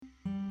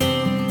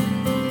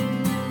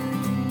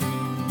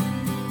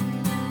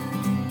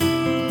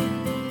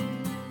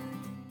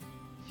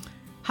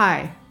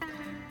Hi,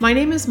 my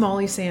name is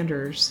Molly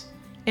Sanders,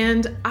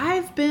 and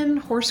I've been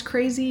horse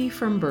crazy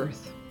from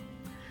birth.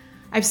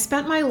 I've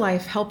spent my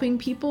life helping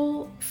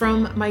people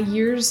from my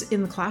years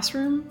in the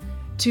classroom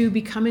to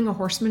becoming a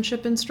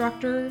horsemanship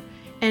instructor,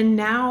 and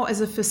now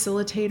as a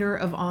facilitator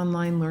of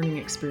online learning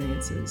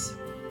experiences.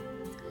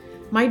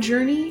 My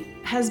journey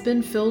has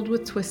been filled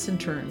with twists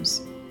and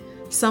turns,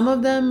 some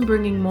of them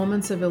bringing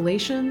moments of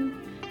elation,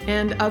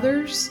 and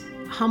others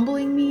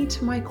humbling me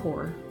to my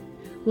core.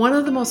 One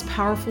of the most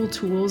powerful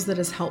tools that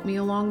has helped me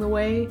along the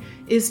way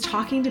is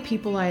talking to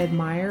people I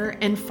admire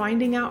and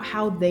finding out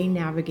how they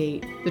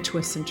navigate the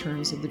twists and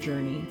turns of the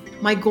journey.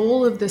 My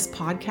goal of this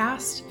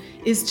podcast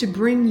is to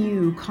bring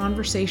you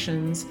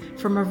conversations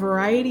from a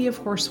variety of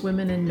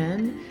horsewomen and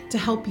men to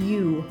help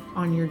you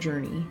on your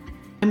journey.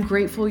 I'm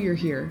grateful you're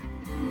here.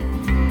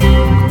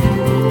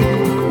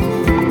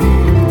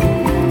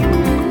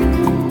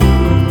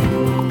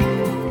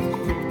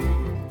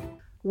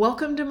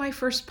 Welcome to my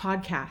first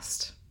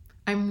podcast.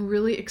 I'm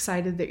really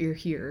excited that you're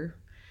here.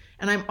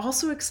 And I'm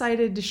also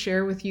excited to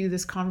share with you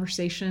this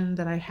conversation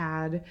that I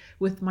had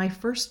with my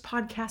first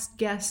podcast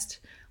guest,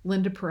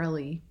 Linda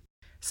Parelli.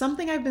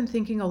 Something I've been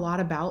thinking a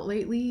lot about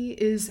lately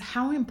is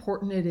how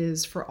important it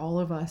is for all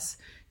of us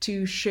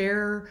to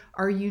share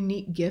our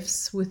unique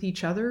gifts with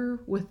each other,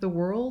 with the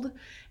world,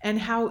 and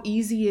how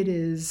easy it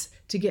is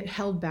to get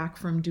held back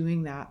from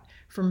doing that,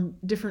 from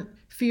different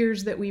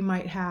fears that we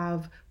might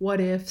have, what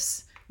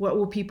ifs, what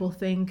will people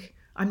think,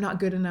 I'm not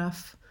good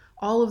enough.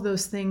 All of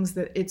those things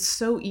that it's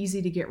so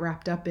easy to get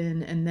wrapped up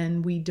in, and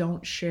then we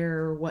don't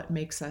share what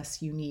makes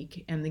us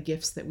unique and the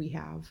gifts that we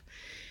have.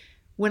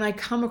 When I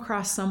come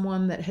across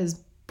someone that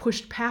has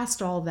pushed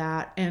past all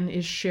that and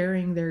is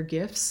sharing their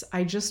gifts,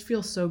 I just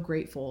feel so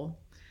grateful.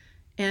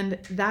 And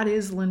that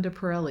is Linda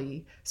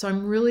Parelli. So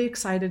I'm really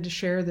excited to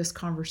share this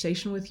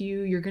conversation with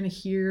you. You're going to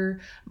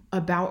hear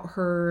about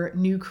her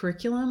new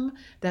curriculum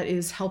that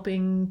is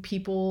helping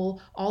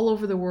people all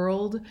over the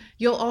world.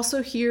 You'll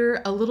also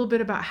hear a little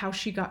bit about how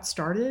she got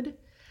started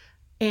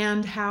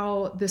and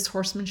how this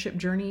horsemanship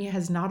journey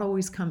has not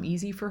always come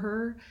easy for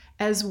her,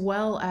 as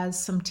well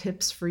as some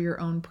tips for your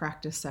own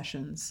practice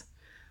sessions.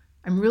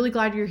 I'm really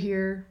glad you're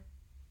here.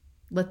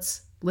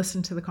 Let's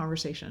listen to the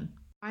conversation.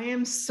 I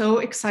am so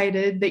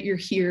excited that you're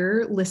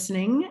here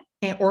listening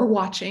or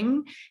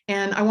watching,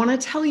 and I want to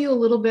tell you a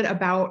little bit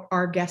about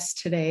our guest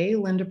today,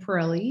 Linda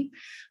Parelli.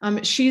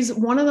 She's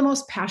one of the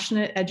most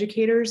passionate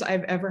educators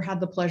I've ever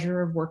had the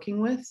pleasure of working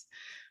with.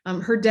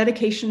 Her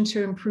dedication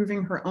to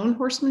improving her own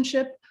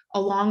horsemanship,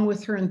 along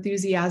with her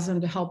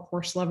enthusiasm to help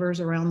horse lovers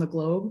around the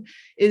globe,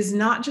 is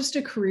not just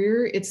a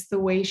career, it's the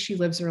way she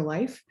lives her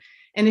life.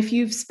 And if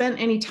you've spent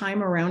any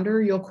time around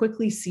her, you'll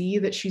quickly see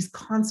that she's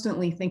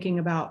constantly thinking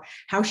about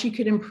how she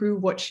could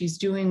improve what she's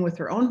doing with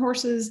her own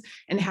horses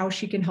and how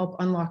she can help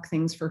unlock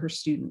things for her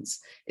students.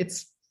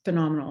 It's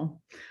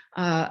phenomenal.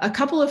 A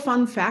couple of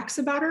fun facts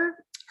about her.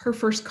 Her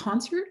first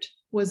concert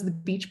was the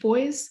Beach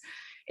Boys.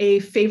 A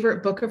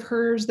favorite book of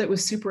hers that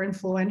was super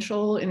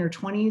influential in her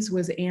 20s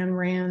was Ayn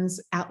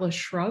Rand's Atlas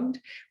Shrugged,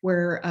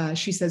 where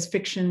she says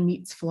fiction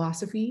meets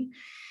philosophy.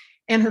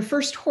 And her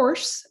first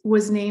horse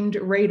was named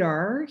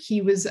Radar.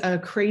 He was a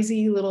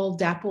crazy little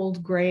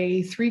dappled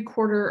gray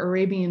 3/4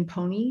 Arabian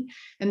pony,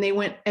 and they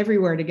went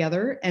everywhere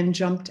together and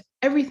jumped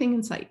everything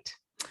in sight.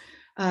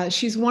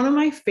 She's one of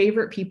my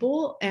favorite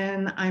people,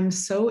 and I'm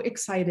so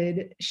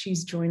excited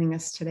she's joining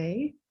us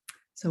today.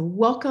 So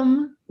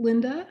welcome,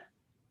 Linda.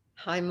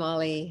 Hi,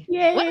 Molly.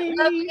 Yay! What a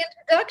lovely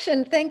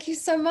introduction. Thank you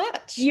so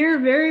much. You're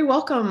very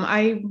welcome.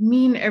 I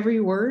mean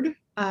every word.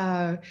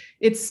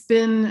 It's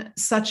been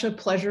such a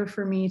pleasure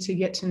for me to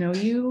get to know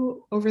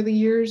you over the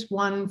years.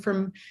 One,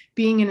 from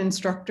being an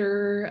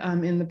instructor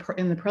in the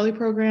Parelli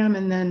program,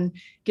 and then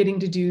getting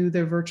to do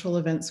the virtual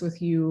events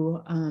with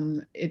you.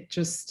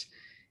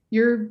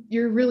 You're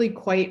really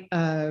quite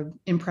an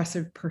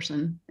impressive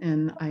person,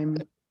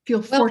 and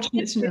feel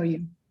fortunate to know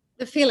you.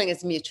 The feeling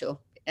is mutual.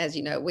 As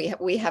you know,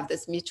 we have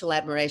this mutual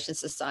admiration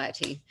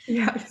society.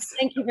 Yes.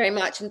 Thank you very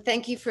much. And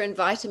thank you for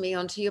inviting me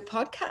onto your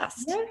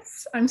podcast.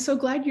 Yes, I'm so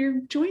glad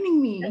you're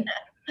joining me.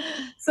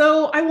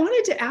 So I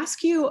wanted to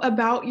ask you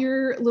about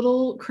your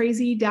little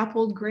crazy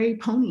dappled gray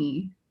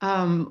pony.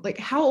 Like,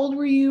 how old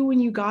were you when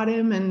you got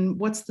him, and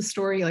what's the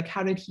story? Like,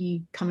 how did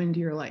he come into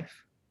your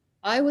life?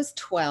 I was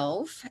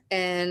 12,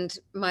 and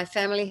my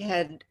family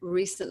had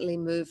recently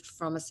moved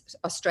from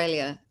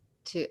Australia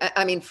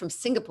from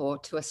Singapore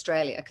to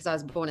Australia, because I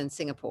was born in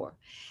Singapore.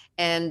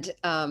 And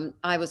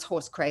I was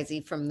horse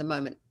crazy from the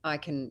moment I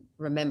can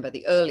remember,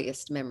 the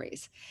earliest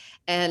memories.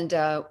 And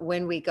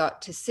when we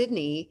got to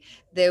Sydney,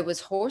 there was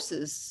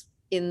horses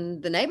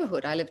in the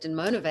neighborhood. I lived in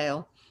Mona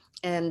Vale,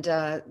 and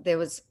there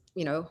was,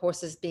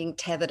 horses being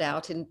tethered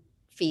out in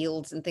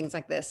fields and things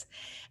like this.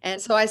 And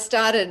so I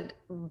started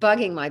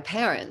bugging my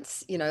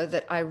parents,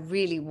 that I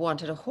really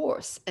wanted a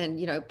horse, and,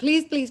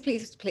 please, please,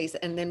 please, please.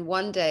 And then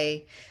one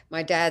day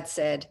my dad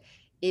said,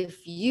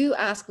 if you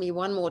ask me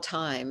one more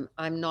time,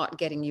 I'm not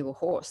getting you a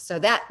horse. So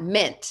that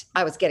meant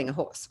I was getting a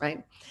horse,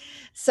 right?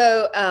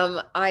 So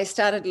I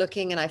started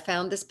looking, and I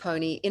found this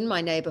pony in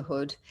my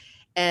neighborhood,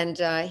 And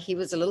he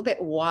was a little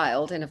bit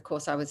wild. And of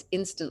course, I was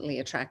instantly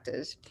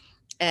attracted.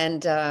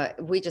 And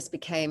we just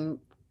became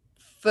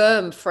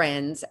firm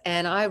friends.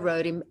 And I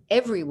rode him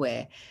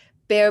everywhere,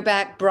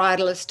 bareback,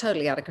 bridleless,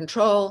 totally out of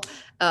control.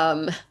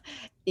 Um,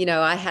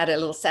 I had a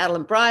little saddle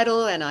and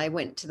bridle, and I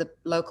went to the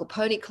local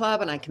pony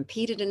club and I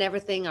competed in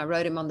everything. I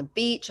rode him on the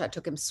beach. I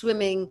took him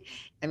swimming.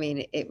 I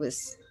mean, it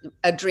was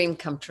a dream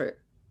come true.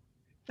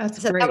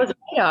 That's So that great. was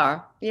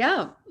Radar.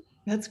 Yeah.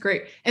 That's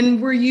great.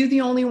 And were you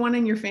the only one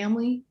in your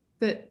family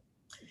that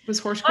was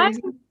horse I,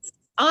 crazy?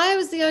 I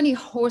was the only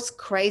horse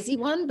crazy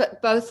one,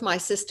 but both my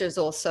sisters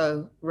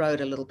also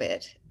rode a little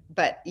bit.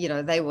 But,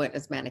 they weren't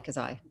as manic as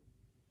I.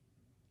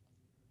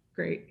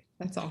 Great.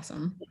 That's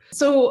awesome.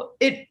 So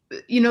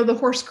the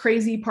horse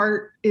crazy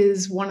part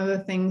is one of the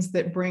things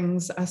that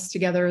brings us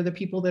together, the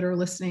people that are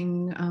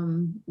listening.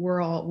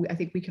 I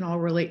think we can all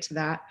relate to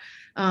that.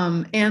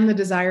 And the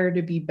desire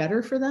to be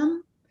better for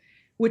them,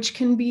 which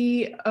can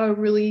be a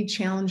really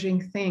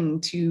challenging thing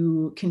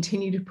to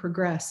continue to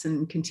progress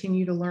and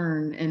continue to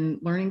learn, and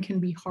learning can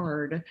be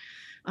hard.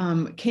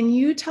 Can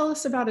you tell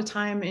us about a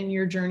time in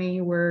your journey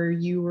where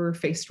you were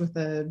faced with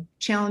a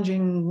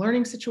challenging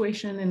learning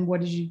situation, and what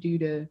did you do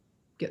to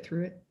get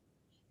through it?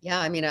 Yeah,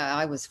 I mean,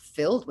 I was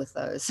filled with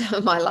those.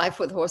 My life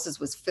with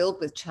horses was filled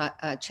with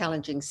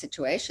challenging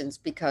situations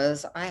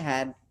because I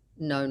had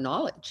no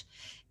knowledge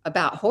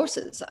about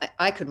horses.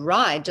 I could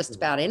ride just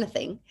about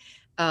anything,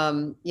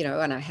 and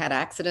I had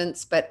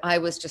accidents, but I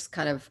was just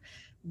kind of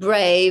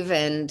brave.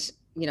 And,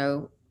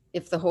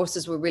 if the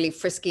horses were really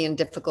frisky and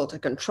difficult to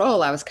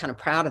control, I was kind of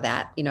proud of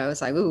that.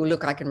 It's like, ooh,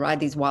 look, I can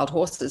ride these wild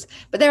horses,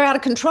 but they're out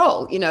of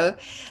control.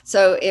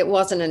 So it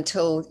wasn't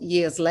until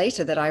years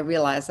later that I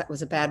realized that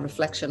was a bad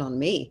reflection on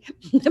me.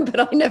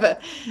 But I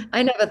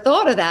never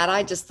thought of that.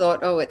 I just thought,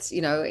 oh,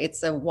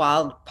 it's a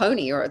wild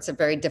pony, or it's a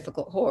very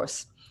difficult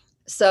horse.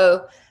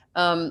 So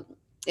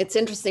it's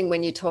interesting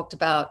when you talked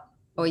about,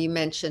 or you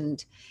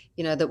mentioned,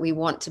 that we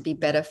want to be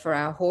better for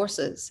our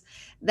horses.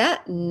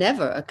 That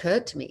never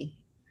occurred to me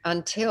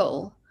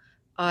until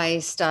I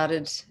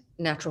started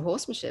natural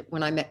horsemanship,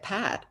 when I met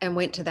Pat and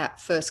went to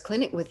that first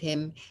clinic with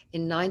him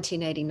in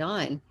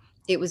 1989.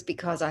 It was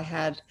because I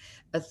had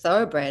a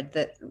thoroughbred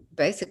that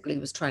basically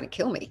was trying to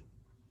kill me.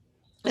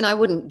 And I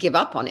wouldn't give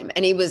up on him.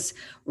 And he was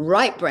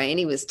right brain.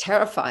 He was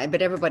terrified,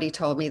 but everybody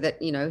told me that,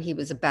 he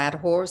was a bad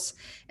horse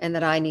and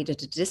that I needed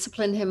to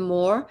discipline him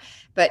more.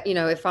 But,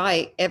 if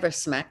I ever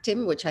smacked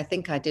him, which I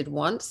think I did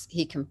once,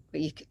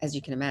 as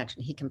you can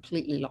imagine, he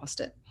completely lost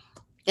it.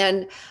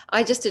 And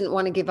I just didn't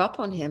want to give up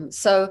on him.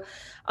 So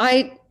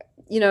I,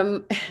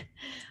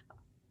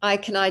 I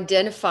can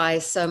identify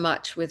so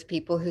much with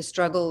people who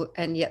struggle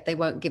and yet they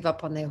won't give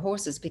up on their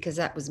horses, because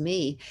that was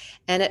me.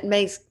 And it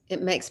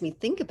makes me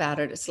think about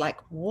it. It's like,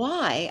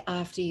 why,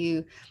 after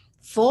you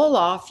fall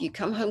off, you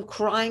come home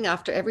crying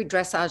after every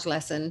dressage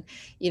lesson,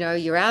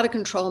 you're out of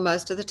control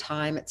most of the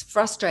time, it's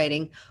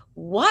frustrating.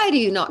 Why do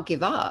you not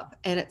give up?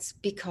 And it's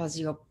because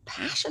you're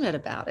passionate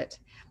about it.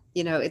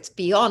 It's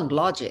beyond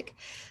logic.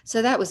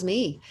 So that was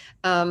me.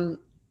 And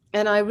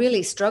I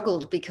really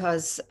struggled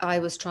because I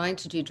was trying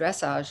to do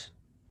dressage.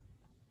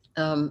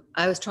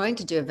 I was trying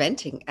to do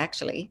eventing,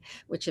 actually,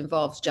 which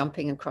involves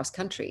jumping and cross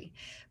country.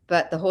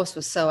 But the horse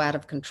was so out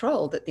of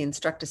control that the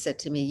instructor said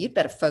to me, you'd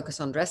better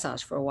focus on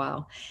dressage for a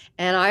while.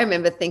 And I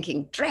remember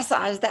thinking,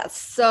 dressage, that's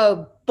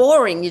so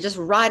boring. You just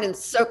ride in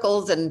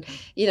circles and,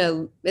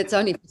 it's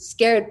only for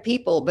scared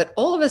people. But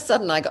all of a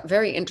sudden, I got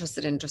very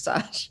interested in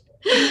dressage.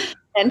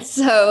 And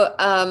so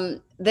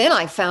then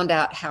I found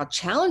out how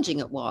challenging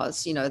it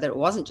was, that it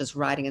wasn't just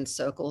riding in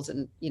circles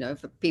and,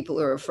 for people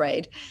who are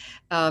afraid,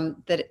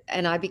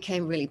 and I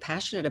became really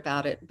passionate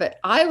about it. But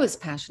I was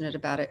passionate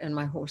about it and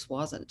my horse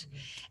wasn't.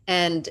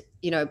 And,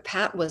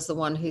 Pat was the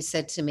one who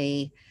said to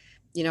me,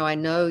 I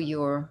know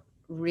you're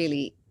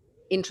really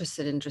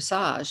interested in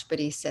dressage, but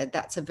he said,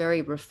 that's a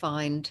very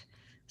refined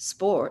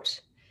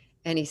sport.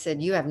 And he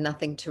said, you have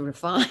nothing to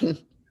refine.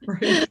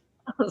 Right.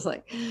 I was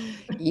like,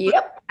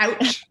 yep.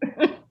 Ouch.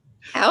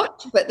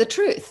 Ouch, but the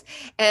truth.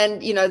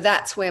 And,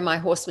 that's where my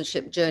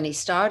horsemanship journey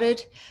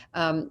started.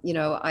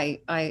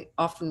 I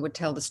often would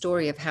tell the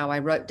story of how I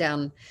wrote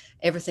down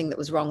everything that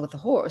was wrong with the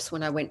horse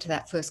when I went to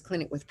that first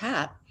clinic with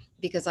Pat,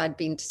 because I'd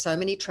been to so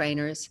many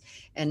trainers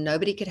and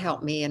nobody could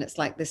help me. And it's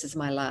like, this is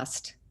my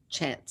last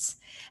chance.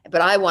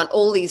 But I want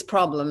all these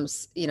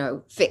problems,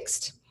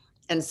 fixed.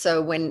 And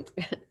so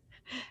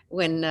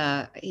when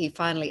he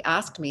finally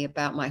asked me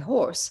about my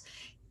horse,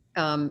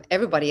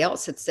 everybody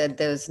else had said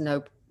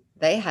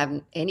they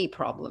haven't any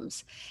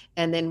problems.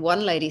 And then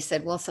one lady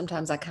said, well,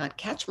 sometimes I can't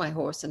catch my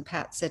horse. And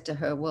Pat said to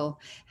her, well,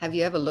 have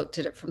you ever looked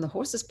at it from the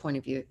horse's point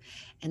of view?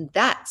 And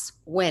that's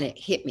when it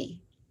hit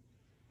me.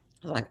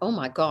 I was like, oh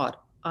my God,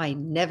 I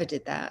never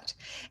did that.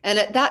 And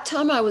at that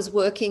time I was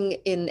working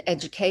in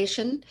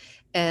education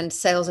and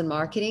sales and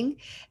marketing.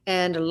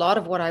 And a lot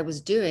of what I was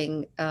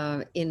doing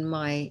in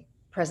my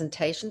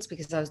presentations,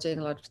 because I was doing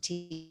a lot of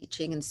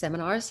teaching and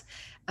seminars,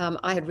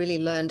 I had really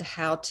learned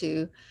how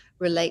to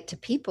relate to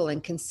people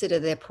and consider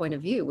their point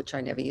of view, which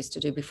I never used to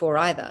do before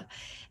either.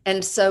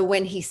 And so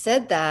when he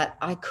said that,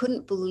 I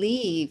couldn't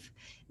believe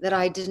that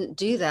I didn't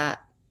do that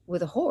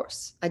with a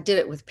horse. I did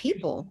it with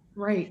people,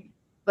 Right.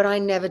 but I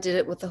never did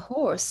it with the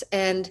horse.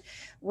 And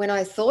when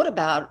I thought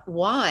about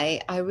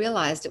why, I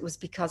realized it was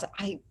because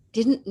I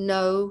didn't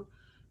know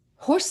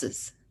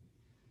horses.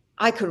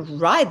 I could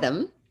ride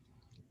them,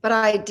 but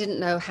I didn't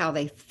know how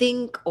they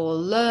think or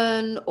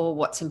learn or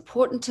what's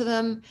important to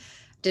them.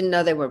 Didn't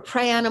know they were a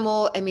prey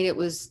animal. I mean, it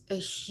was a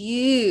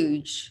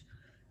huge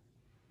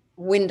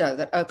window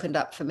that opened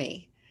up for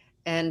me.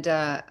 And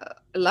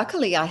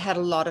luckily, I had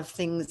a lot of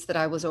things that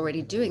I was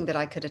already doing that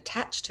I could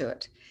attach to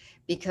it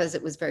because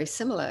it was very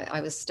similar.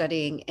 I was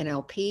studying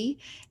NLP,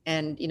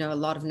 and a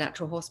lot of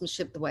natural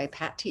horsemanship, the way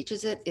Pat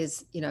teaches it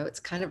is, it's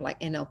kind of like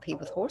NLP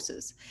with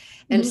horses.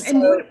 And Mhm.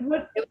 And so it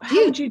was how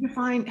huge.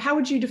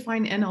 would you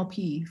define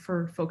NLP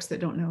for folks that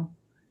don't know?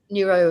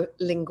 Neuro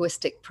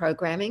linguistic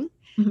programming.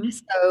 Mhm.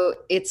 So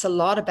it's a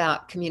lot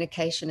about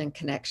communication and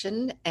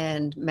connection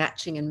and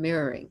matching and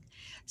mirroring.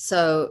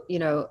 So,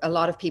 a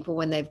lot of people,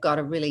 when they've got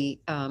a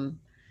really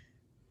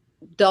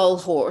dull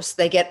horse,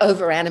 they get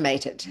over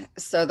animated.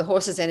 So the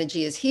horse's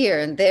energy is here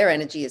and their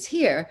energy is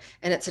here,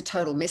 and it's a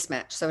total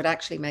mismatch. So it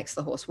actually makes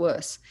the horse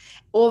worse.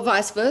 Or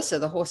vice versa,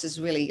 the horse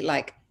is really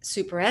like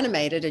super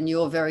animated and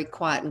you're very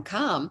quiet and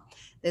calm.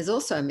 There's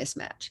also a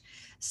mismatch.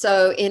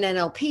 So in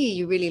NLP,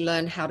 you really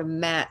learn how to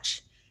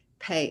match,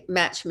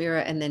 mirror,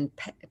 and then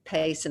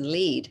pace and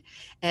lead.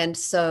 And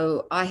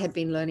so I had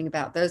been learning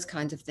about those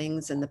kinds of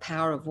things and the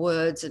power of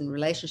words and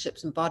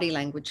relationships and body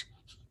language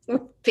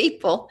with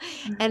people,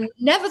 and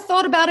never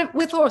thought about it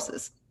with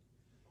horses.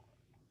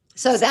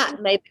 So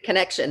that made the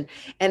connection.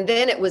 And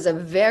then it was a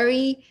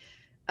very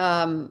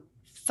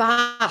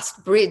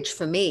fast bridge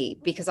for me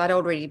because I'd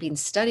already been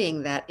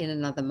studying that in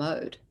another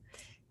mode.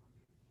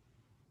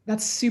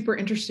 That's super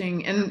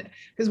interesting. And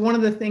because one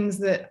of the things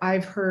that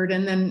I've heard,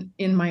 and then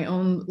in my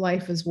own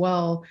life as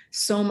well,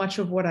 so much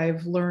of what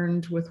I've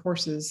learned with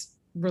horses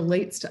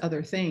relates to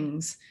other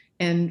things.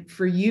 And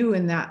for you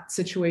in that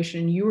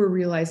situation, you were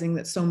realizing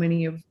that so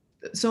many of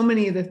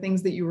the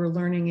things that you were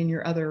learning in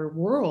your other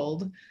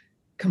world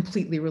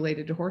completely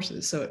related to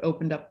horses. So it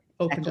opened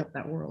Exactly. up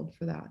that world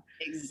for that.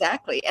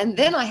 Exactly. And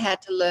then I had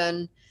to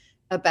learn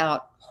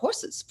about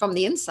horses from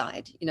the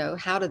inside.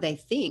 How do they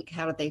think?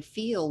 How do they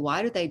feel?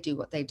 Why do they do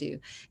what they do?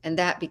 And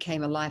that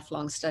became a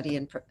lifelong study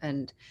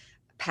and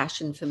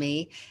passion for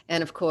me.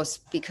 And of course,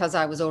 because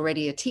I was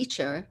already a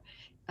teacher,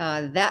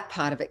 that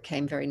part of it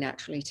came very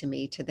naturally to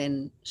me to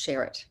then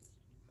share it.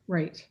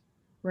 Right,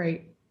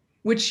 right.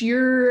 Which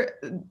you're,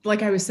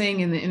 like I was saying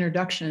in the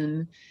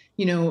introduction,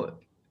 you know,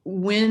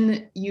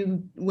 when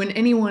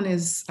anyone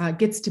is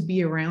gets to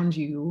be around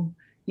you,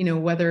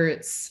 whether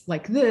it's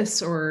like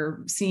this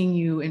or seeing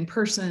you in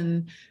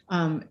person,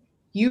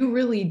 you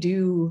really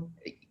do.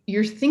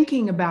 You're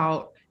thinking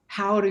about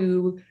how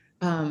to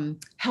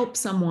help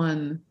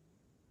someone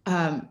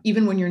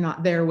even when you're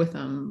not there with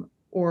them,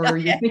 or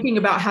you're thinking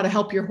about how to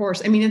help your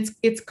horse. I mean,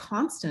 it's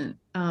constant,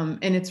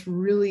 and it's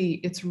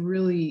really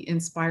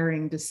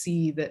inspiring to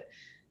see that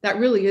that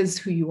really is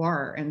who you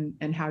are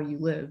and how you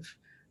live.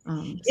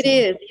 It So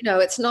is,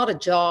 it's not a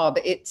job,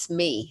 it's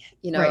me.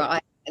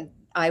 right,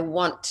 I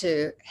want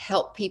to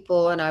help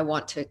people and I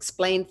want to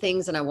explain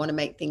things and I want to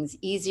make things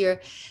easier.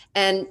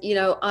 And,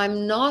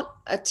 I'm not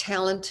a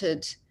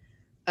talented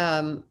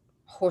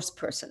horse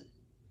person.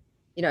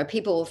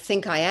 People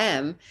think I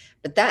am,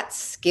 but that's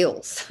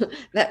skills,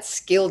 that's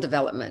skill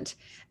development.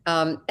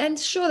 And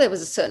sure, there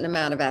was a certain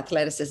amount of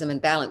athleticism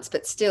and balance,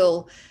 but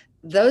still,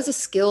 those are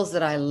skills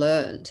that I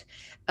learned.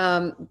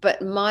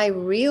 But my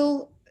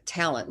real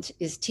talent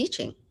is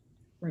teaching.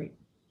 right,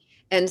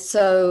 And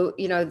so,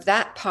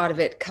 that part of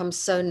it comes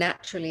so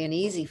naturally and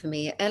easy for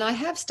me. And I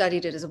have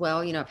studied it as well.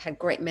 I've had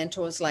great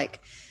mentors like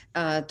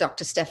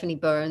Dr. Stephanie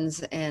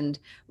Burns and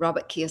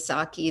Robert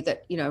Kiyosaki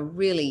that,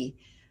 really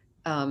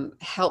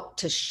help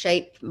to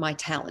shape my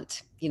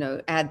talent,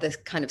 add the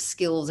kind of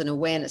skills and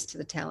awareness to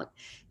the talent.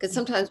 Because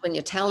sometimes when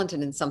you're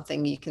talented in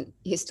something,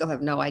 you still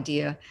have no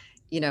idea,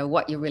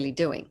 what you're really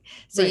doing.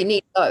 So you right.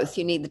 need both.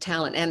 You need the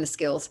talent and the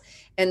skills.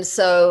 And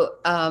so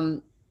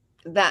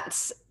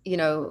that's,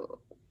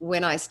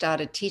 when I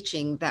started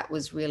teaching, that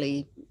was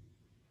really,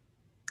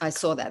 I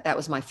saw that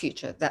was my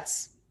future.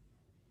 That's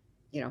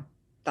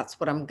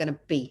what I'm going to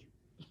be.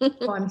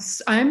 Well,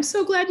 I'm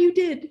so glad you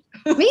did.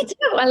 Me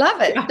too. I love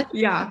it. Yeah,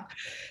 yeah.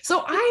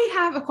 So I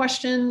have a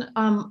question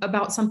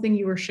about something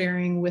you were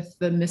sharing with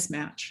the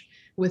mismatch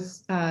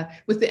with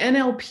the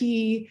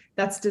NLP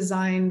that's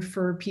designed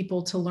for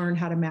people to learn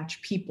how to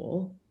match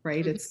people,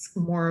 right? Mhm. It's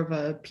more of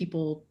a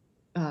people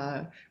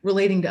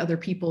relating to other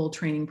people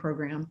training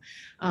program.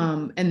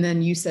 And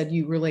then you said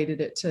you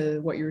related it to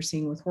what you were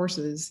seeing with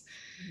horses.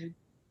 Mhm.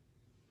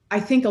 I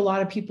think a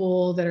lot of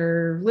people that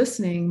are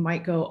listening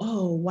might go,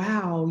 oh,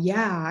 wow,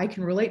 yeah, I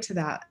can relate to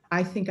that.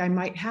 I think I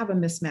might have a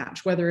mismatch,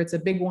 whether it's a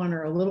big one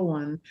or a little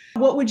one.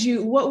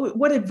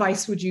 What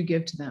advice would you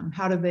give to them?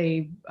 How do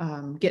they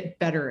get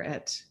better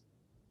at?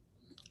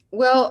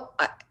 Well,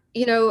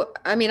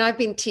 I mean, I've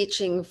been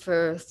teaching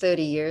for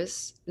 30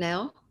 years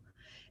now,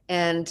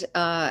 and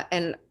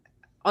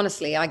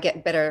honestly, I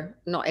get better,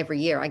 not every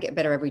year, I get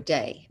better every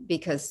day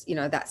because,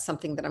 that's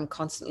something that I'm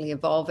constantly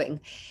evolving.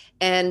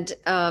 And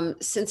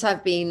since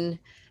I've been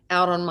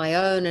out on my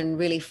own and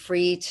really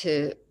free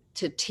to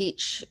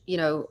teach,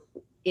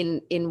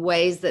 in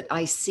ways that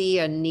I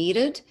see are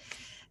needed,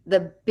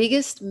 the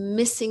biggest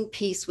missing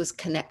piece was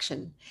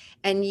connection.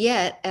 And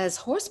yet, as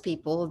horse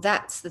people,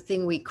 that's the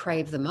thing we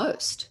crave the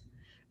most.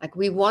 Like,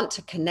 we want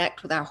to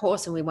connect with our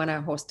horse and we want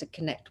our horse to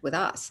connect with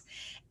us.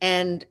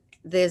 And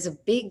there's a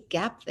big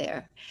gap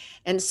there.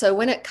 And so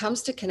when it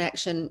comes to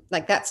connection,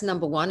 like, that's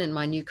number one in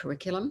my new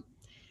curriculum: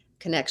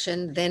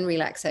 connection, then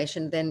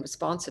relaxation, then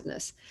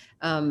responsiveness.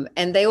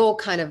 And they all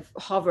kind of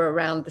hover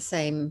around the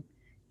same,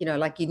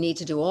 like, you need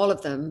to do all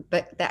of them,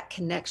 but that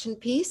connection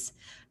piece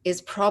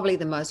is probably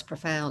the most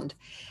profound.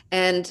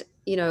 And,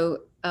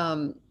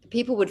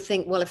 people would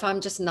think, well, if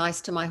I'm just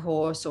nice to my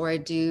horse, or I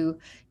do,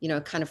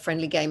 kind of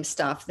friendly game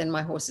stuff, then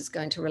my horse is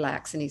going to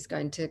relax and he's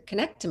going to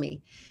connect to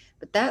me.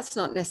 But that's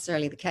not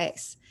necessarily the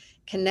case.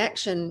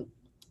 Connection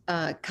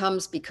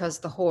comes because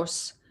the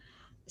horse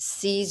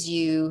sees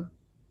you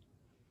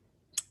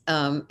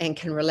and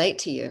can relate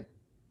to you.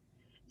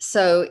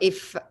 So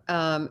if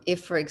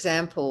for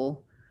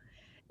example,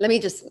 let me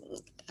just,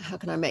 how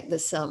can I make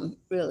this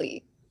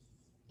really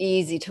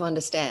easy to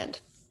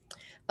understand?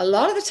 A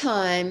lot of the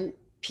time,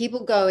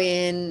 people go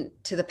in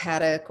to the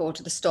paddock or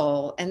to the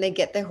stall and they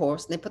get their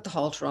horse and they put the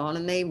halter on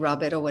and they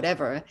rub it or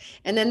whatever,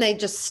 and then they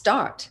just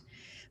start.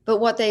 But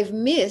what they've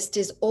missed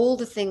is all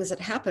the things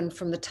that happened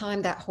from the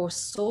time that horse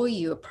saw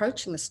you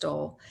approaching the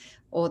stall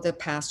or the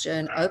pasture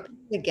and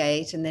opening the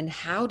gate. And then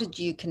how did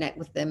you connect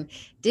with them?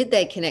 Did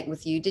they connect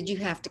with you? Did you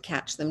have to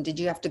catch them? Did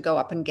you have to go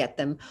up and get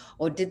them?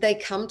 Or did they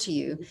come to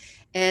you?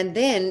 And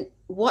then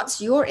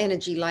what's your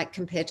energy like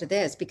compared to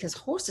theirs? Because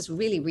horses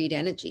really read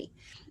energy.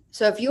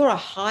 So if you're a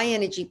high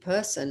energy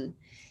person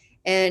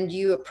and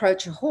you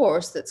approach a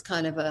horse that's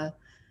kind of a,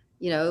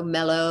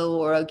 mellow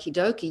or okie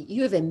dokie,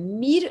 you have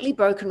immediately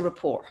broken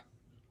rapport,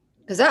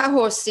 because that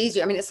horse sees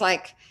you. I mean, it's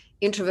like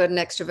introvert and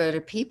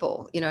extroverted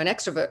people. An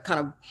extrovert kind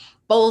of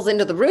bowls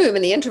into the room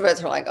and the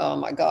introverts are like, oh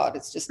my God,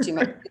 it's just too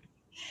much.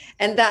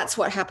 And that's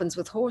what happens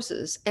with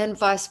horses, and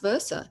vice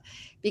versa.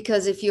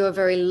 Because if you're a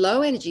very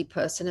low energy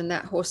person and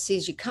that horse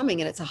sees you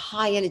coming and it's a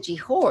high energy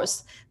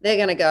horse, they're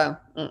going to go,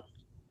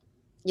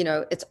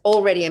 it's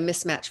already a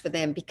mismatch for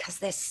them because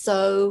they're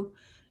so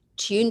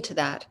tuned to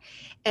that.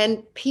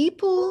 And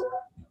people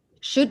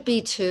should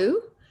be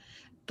too,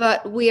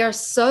 but we are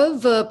so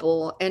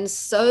verbal and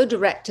so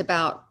direct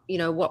about,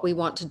 what we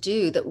want to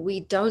do, that we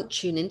don't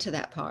tune into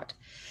that part.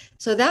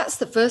 So that's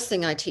the first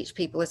thing I teach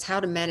people, is how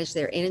to manage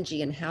their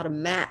energy and how to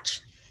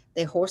match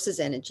their horse's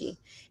energy.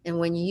 And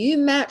when you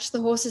match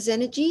the horse's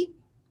energy,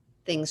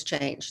 things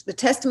change. The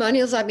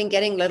testimonials I've been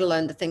getting, let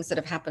alone the things that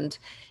have happened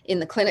in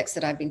the clinics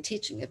that I've been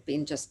teaching, have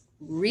been just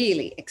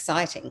really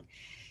exciting,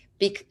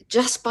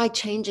 just by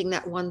changing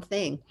that one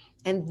thing.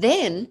 And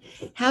then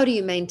how do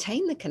you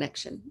maintain the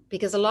connection?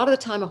 Because a lot of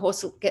the time a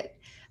horse will get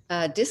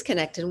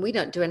disconnected and we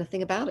don't do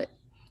anything about it,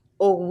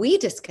 or we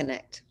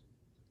disconnect.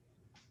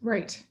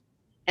 Right.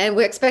 And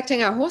we're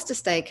expecting our horse to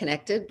stay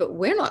connected, but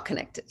we're not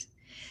connected.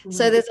 Mm-hmm.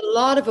 So there's a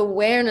lot of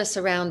awareness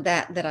around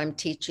that I'm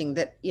teaching,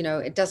 that,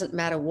 it doesn't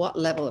matter what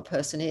level a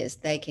person is,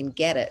 they can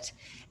get it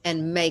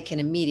and make an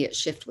immediate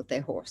shift with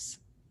their horse.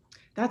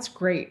 That's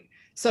great.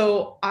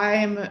 So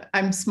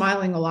I'm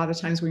smiling a lot of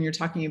times when you're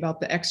talking about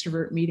the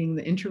extrovert meeting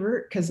the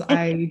introvert, because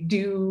I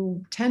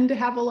do tend to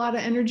have a lot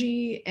of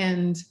energy.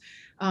 And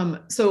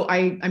so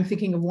I'm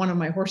thinking of one of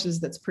my horses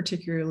that's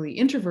particularly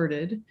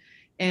introverted.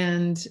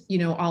 And,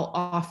 I'll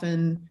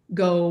often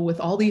go with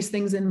all these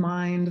things in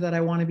mind that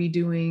I want to be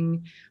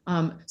doing.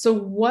 So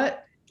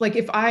what, like,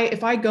 if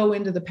I go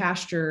into the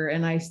pasture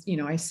and I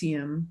see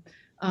him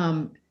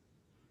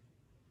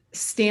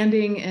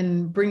standing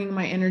and bringing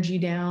my energy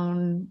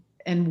down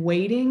and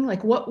waiting,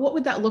 like what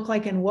would that look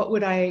like? And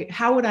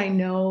how would I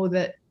know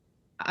that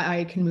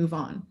I can move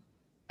on?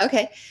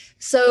 Okay.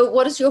 So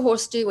what does your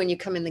horse do when you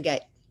come in the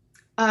gate?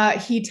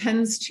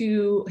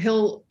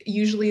 He'll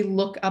usually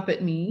look up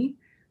at me,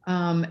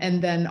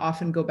 and then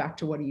often go back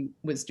to what he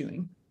was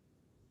doing.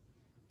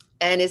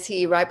 And is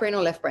he right brain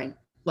or left brain?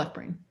 Left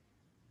brain.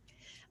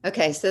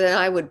 Okay. So then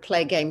I would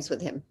play games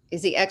with him.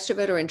 Is he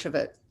extrovert or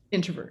introvert?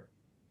 Introvert.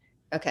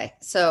 Okay.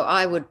 So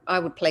I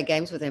would play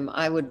games with him.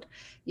 I would,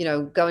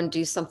 go and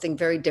do something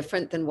very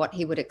different than what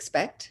he would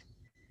expect.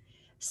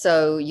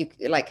 So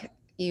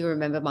you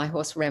remember my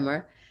horse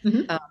Remmer.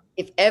 Mm-hmm.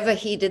 If ever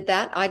he did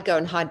that, I'd go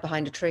and hide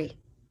behind a tree.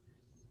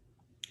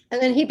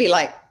 And then he'd be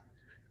like,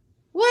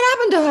 what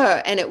happened to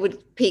her? And it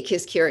would pique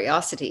his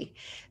curiosity,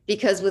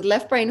 because with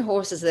left brain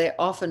horses, they're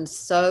often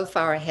so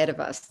far ahead of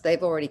us.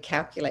 They've already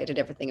calculated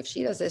everything. If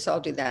she does this, I'll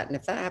do that. And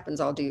if that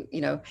happens, I'll do,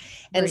 and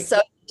right. So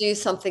do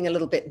something a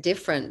little bit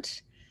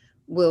different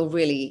will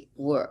really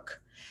work.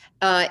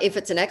 If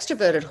it's an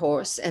extroverted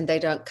horse and they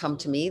don't come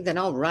to me, then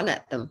I'll run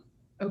at them.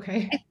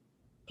 Okay.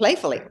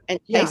 Playfully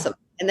and chase them.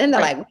 And then they're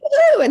like,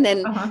 woo! And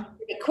then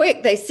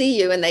quick, they see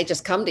you and they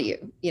just come to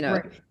you, you know.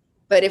 Right.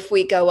 But if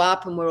we go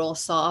up and we're all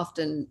soft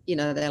and, you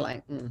know, they're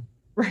like, mm.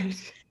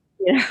 Right.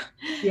 You know.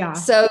 Yeah.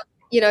 So,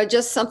 you know,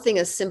 just something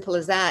as simple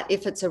as that.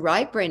 If it's a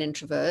right brain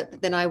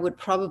introvert, then I would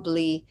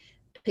probably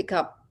pick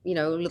up, you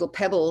know, little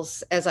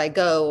pebbles as I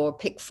go, or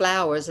pick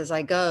flowers as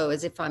I go,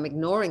 as if I'm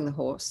ignoring the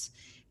horse,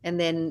 and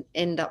then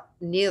end up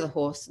near the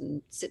horse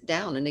and sit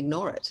down and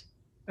ignore it,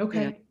 you know.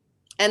 Okay.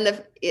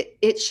 And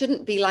it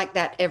shouldn't be like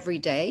that every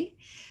day,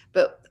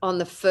 but on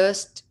the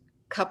first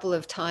couple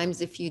of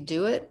times, if you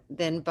do it,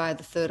 then by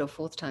the third or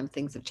fourth time,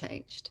 things have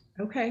changed.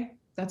 Okay.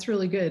 That's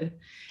really good.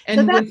 So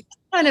And that's with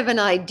kind of an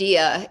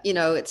idea, you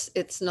know,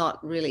 it's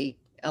not really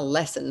a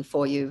lesson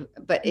for you,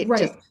 but it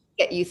just right.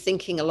 get you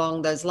thinking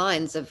along those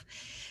lines of,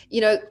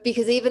 you know,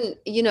 because even,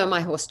 you know, my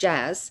horse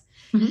Jazz,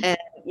 Mhm. and,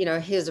 you know,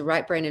 he's a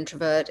right brain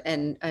introvert,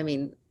 and I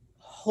mean,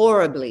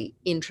 horribly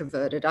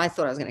introverted. I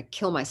thought I was going to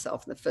kill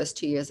myself in the first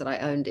 2 years that I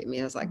owned him.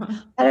 I was like,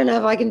 Uh-huh. I don't know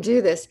if I can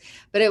do this,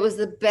 but it was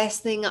the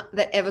best thing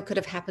that ever could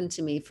have happened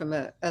to me from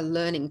a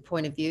learning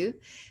point of view,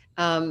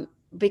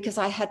 because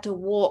I had to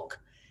walk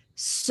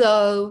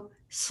so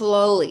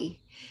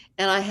slowly,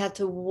 and I had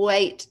to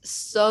wait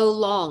so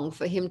long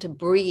for him to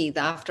breathe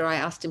after I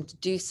asked him to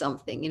do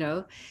something, you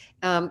know.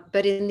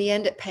 But in the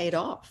end, it paid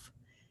off.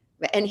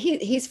 And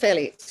he's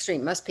fairly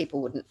extreme. Most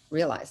people wouldn't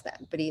realize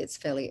that, but he is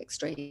fairly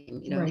extreme,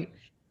 you know. Right. Yeah.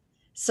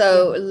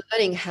 So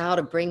learning how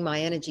to bring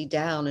my energy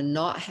down and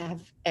not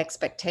have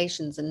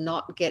expectations and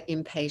not get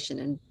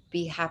impatient and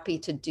be happy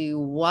to do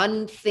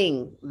one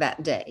thing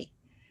that day.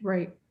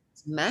 Right.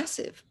 It's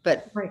massive.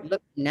 But Right.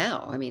 look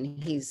now, I mean,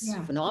 he's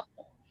Yeah.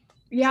 phenomenal.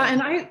 Yeah, So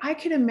and I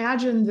can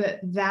imagine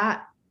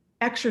that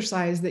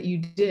exercise that you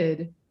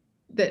did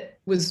that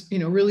was, you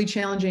know, really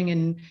challenging,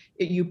 and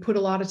you put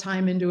a lot of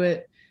time into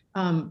it.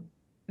 Um,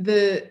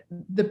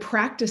 the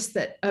practice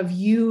that of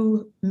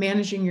you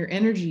managing your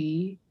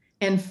energy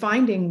and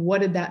finding what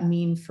did that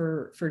mean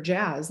for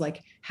Jazz?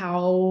 Like, how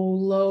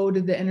low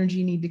did the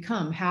energy need to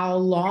come? How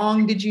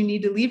long did you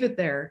need to leave it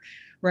there?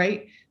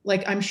 Right?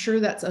 Like, I'm sure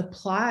that's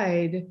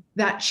applied,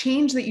 that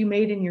change that you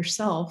made in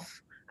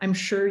yourself. I'm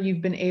sure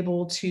you've been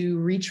able to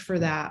reach for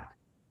that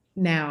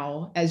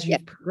now as yeah,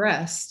 you've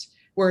progressed.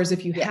 Whereas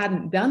if you yeah.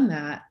 hadn't done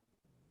that,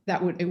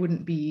 it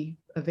wouldn't be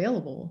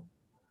available.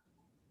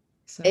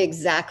 So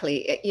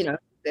Exactly. You know,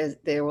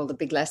 there are all the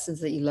big lessons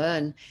that you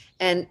learn.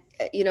 And,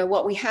 you know,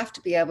 what we have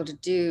to be able to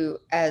do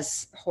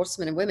as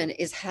horsemen and women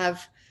is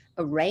have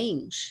a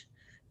range.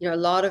 You know, a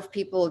lot of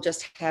people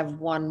just have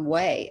one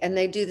way, and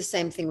they do the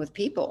same thing with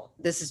people.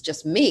 This is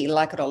just me,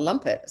 like it or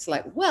lump it. It's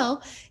like,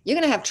 well, you're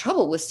going to have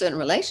trouble with certain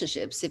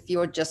relationships if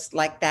you're just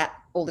like that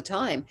all the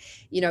time.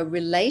 You know,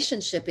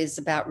 relationship is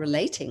about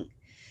relating.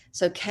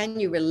 So can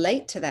you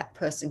relate to that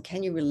person?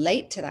 Can you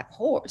relate to that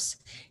horse?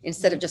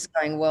 Instead of right, just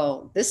going,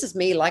 well, this is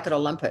me, like it or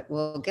lump it.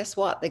 Well, guess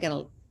what? They're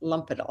going to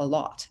lump it a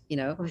lot, you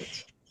know?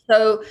 right,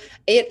 So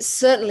it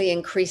certainly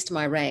increased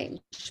my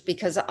range,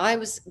 because I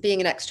was being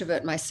an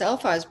extrovert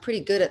myself. I was pretty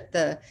good at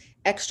the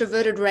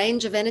extroverted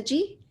range of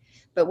energy.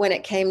 But when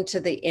it came to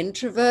the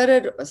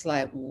introverted, it was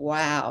like,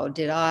 wow,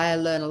 did I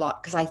learn a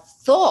lot? Because I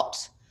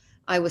thought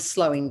I was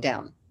slowing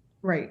down.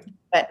 right,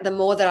 But the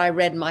more that I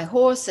read my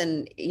horse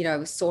and, you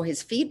know, saw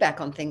his feedback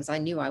on things, I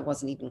knew I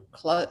wasn't even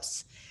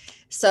close.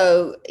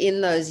 So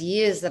in those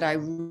years that I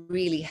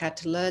really had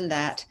to learn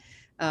that,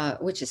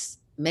 which is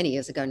many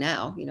years ago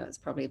now, you know, it's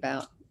probably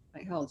about,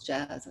 like, how old's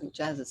Jazz? I think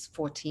Jazz is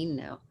 14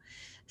 now.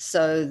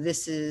 So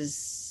this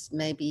is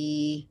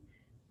maybe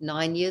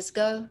 9 years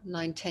ago,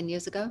 9, 10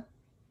 years ago.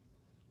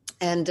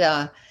 And,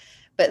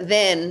 but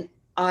then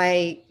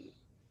I,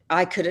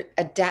 I could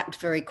adapt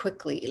very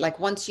quickly. Like,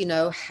 once you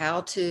know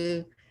how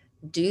to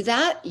do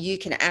that, you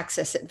can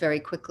access it very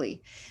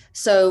quickly.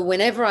 So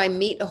whenever I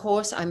meet a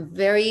horse, I'm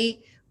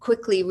very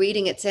quickly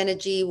reading its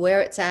energy,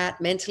 where it's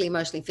at mentally,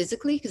 emotionally,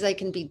 physically, because they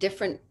can be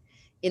different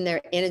in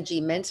their energy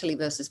mentally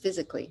versus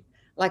physically.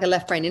 Like a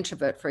left brain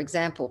introvert, for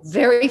example,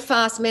 very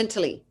fast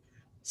mentally,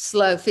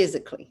 slow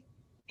physically.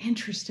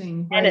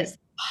 interesting, And it's right.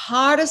 the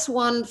hardest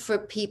one for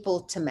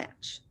people to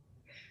match.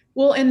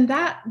 Well, and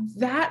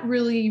that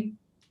really,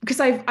 because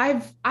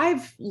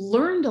I've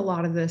learned a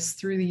lot of this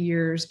through the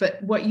years,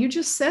 but what you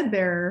just said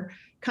there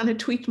kind of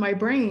tweaked my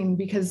brain,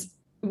 because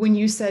when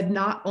you said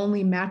not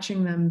only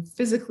matching them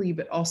physically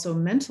but also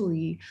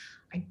mentally,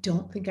 I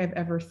don't think I've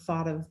ever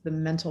thought of the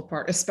mental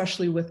part,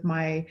 especially with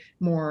my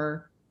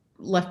more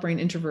left brain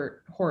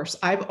introvert horse.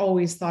 I've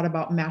always thought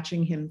about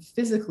matching him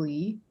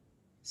physically,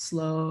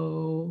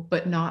 slow,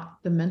 but not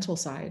the mental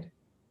side.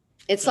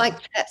 It's So like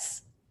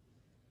chess,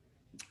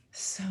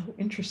 so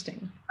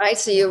interesting. right?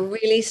 So Yeah. you're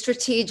really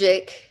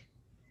strategic,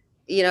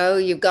 you know,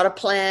 you've got a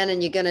plan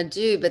and you're going to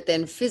do, but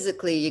then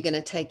physically you're going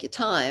to take your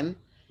time, and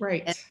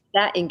Right.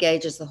 that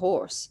engages the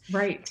horse.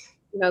 Right.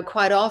 You know,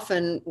 quite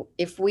often,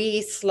 if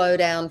we slow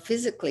down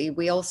physically,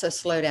 we also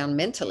slow down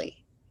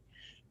mentally,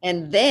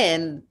 and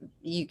then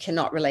you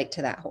cannot relate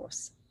to that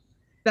horse.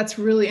 That's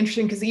really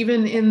interesting, because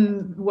even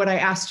in what I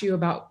asked you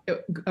about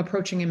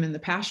approaching him in the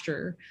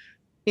pasture,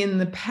 in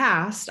the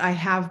past I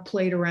have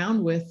played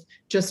around with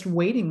just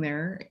waiting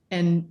there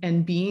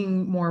and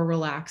being more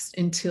relaxed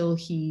until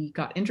he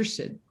got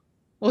interested.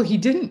 Well, he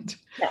didn't.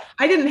 Yeah.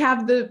 I didn't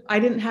have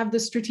the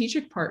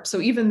strategic part.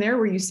 So even there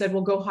where you said,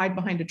 well, go hide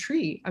behind a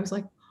tree, I was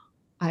like,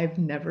 I've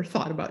never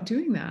thought about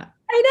doing that.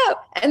 I know.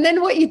 And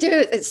then what you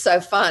do, it's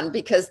so fun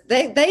because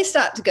they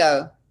start to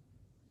go,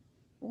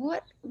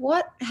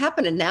 what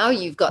happened? And now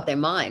you've got their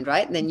mind,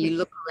 right? And then you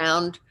look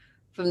around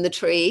from the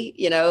tree,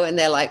 and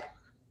they're like,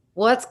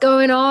 what's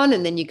going on?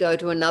 And then you go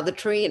to another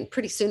tree, and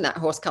pretty soon that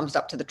horse comes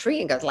up to the tree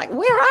and goes like,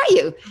 where are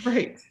you?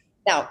 Right.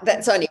 Now,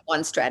 that's only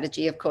one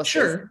strategy. Of course,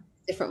 there's Sure.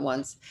 different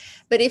ones.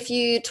 But if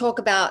you talk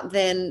about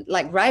then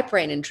like right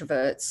brain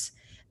introverts,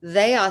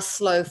 they are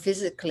slow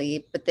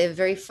physically, but they're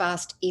very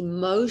fast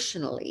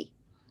emotionally.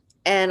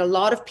 And a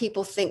lot of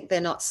people think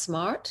they're not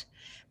smart,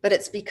 but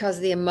it's because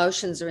the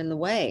emotions are in the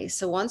way.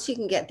 So once you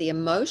can get the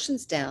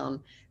emotions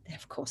down, then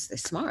of course they're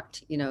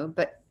smart,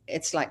 but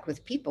it's like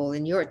with people,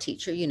 and you're a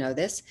teacher, you know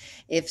this.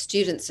 If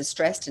students are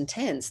stressed and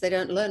tense, they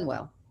don't learn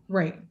well.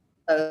 Right.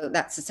 So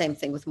that's the same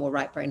thing with more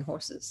right brain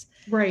horses.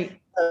 Right.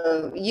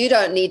 So you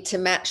don't need to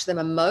match them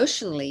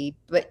emotionally,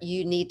 but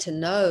you need to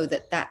know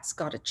that that's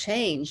got to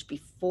change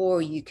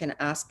before you can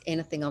ask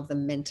anything of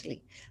them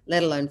mentally,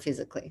 let alone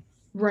physically.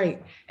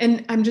 Right.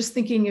 And I'm just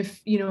thinking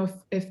if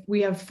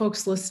we have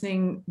folks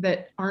listening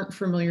that aren't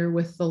familiar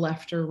with the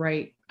left or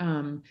right,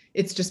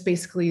 it's just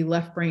basically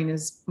left brain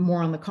is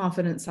more on the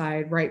confident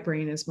side, right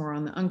brain is more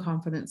on the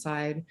unconfident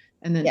side,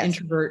 and then Yes.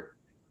 introvert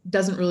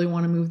doesn't really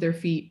want to move their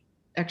feet,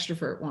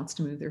 extrovert wants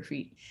to move their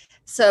feet.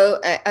 So,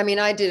 I mean,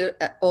 I did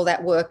all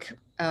that work,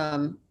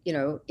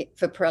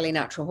 for Parelli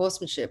Natural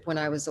Horsemanship when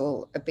I was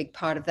all a big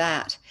part of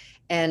that.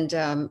 And,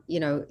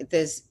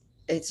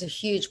 it's a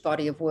huge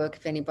body of work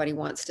if anybody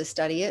wants to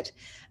study it.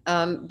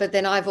 But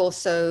then I've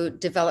also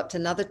developed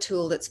another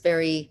tool that's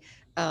very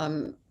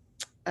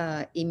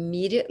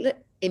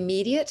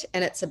immediate,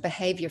 and it's a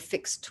behavior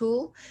fix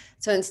tool.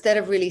 So instead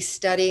of really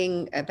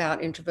studying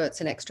about introverts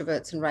and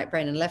extroverts and right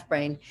brain and left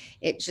brain,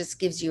 it just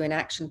gives you an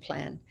action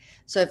plan.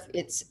 So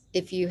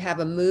if you have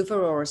a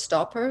mover or a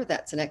stopper,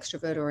 that's an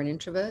extrovert or an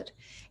introvert.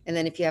 And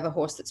then if you have a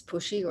horse that's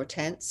pushy or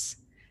tense,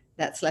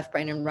 that's left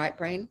brain and right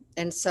brain.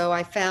 And so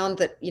I found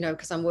that,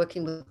 because I'm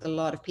working with a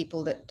lot of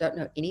people that don't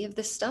know any of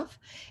this stuff.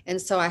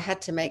 And so I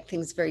had to make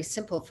things very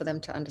simple for them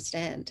to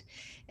understand.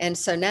 And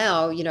so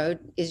now,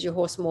 is your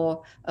horse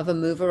more of a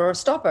mover or a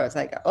stopper? It's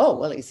like, oh,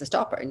 well, he's a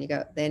stopper. And you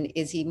go, then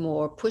is he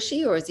more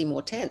pushy or is he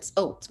more tense?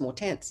 Oh, it's more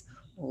tense.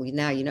 Well,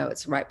 now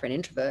it's right brain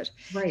introvert.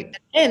 Right.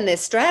 And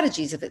there's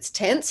strategies. If it's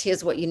tense,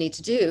 here's what you need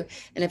to do.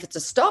 And if it's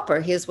a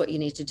stopper, here's what you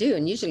need to do.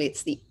 And usually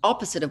it's the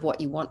opposite of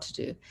what you want to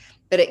do.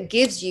 But it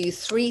gives you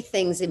 3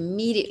 things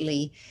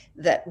immediately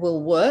that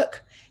will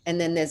work.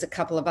 And then there's a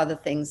couple of other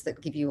things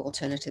that give you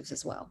alternatives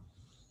as well.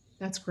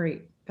 That's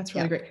great. That's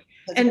really great.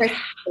 It's And a very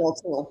cool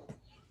tool.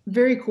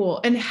 very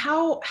cool. And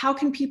how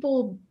can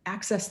people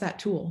access that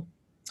tool?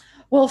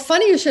 Well,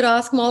 funny you should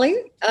ask,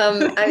 Molly.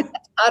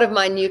 Out of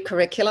my new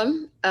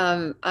curriculum,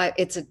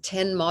 it's a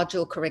 10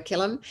 module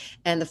curriculum,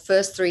 and the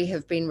first 3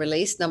 have been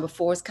released. Number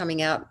 4 is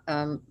coming out,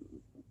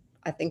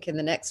 I think, in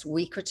the next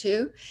week or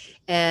 2,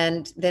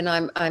 and then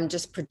I'm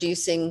just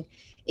producing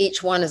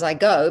each one as I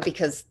go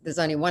because there's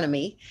only one of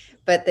me,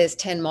 but there's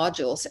 10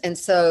 modules, and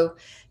so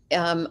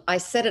I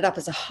set it up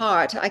as a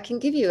heart. I can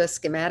give you a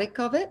schematic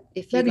of it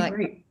if you'd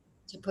like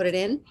to put it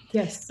in.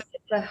 Yes.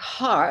 The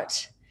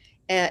heart.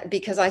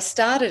 Because I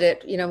started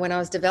it, when I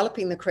was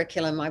developing the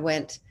curriculum, I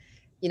went,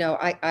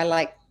 I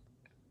like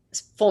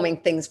forming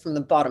things from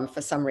the bottom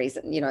for some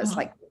reason. It's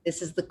like,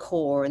 this is the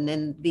core, and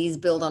then these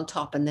build on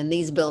top, and then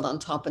these build on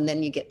top, and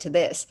then you get to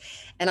this.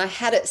 And I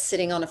had it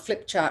sitting on a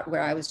flip chart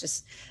where I was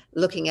just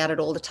looking at it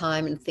all the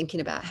time and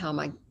thinking about how am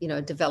I,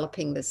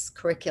 developing this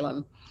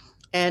curriculum.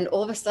 And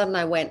all of a sudden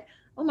I went,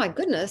 oh my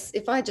goodness,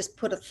 if I just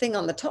put a thing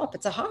on the top,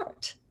 it's a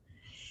heart.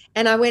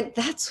 And I went,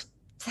 that's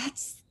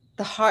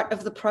the heart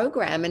of the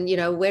program. And,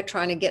 we're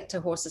trying to get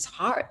to horses'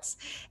 hearts.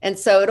 And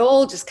so it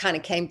all just kind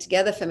of came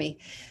together for me.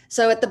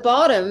 So at the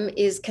bottom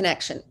is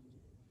connection.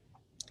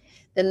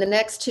 Then the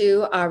next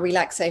 2 are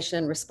relaxation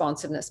and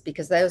responsiveness,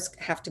 because those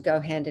have to go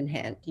hand in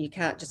hand. You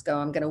can't just go,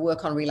 I'm going to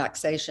work on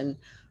relaxation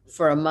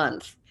for a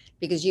month,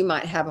 because you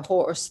might have a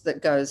horse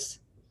that goes,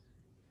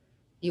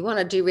 you want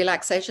to do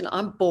relaxation?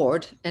 I'm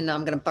bored and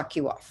I'm going to buck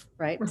you off,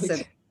 right? So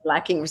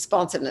lacking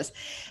responsiveness.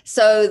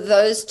 So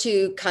those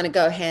 2 kind of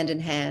go hand in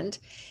hand.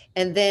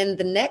 And then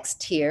the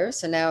next tier,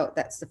 so now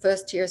that's the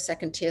first tier,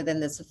 second tier,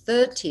 then there's a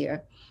third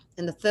tier.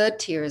 And the third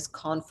tier is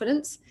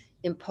confidence,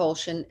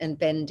 impulsion, and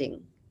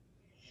bending.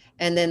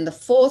 And then the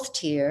 4th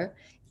tier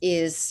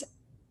is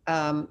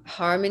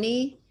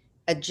harmony,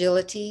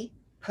 agility,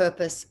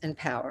 purpose, and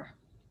power.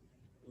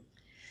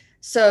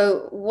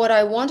 So what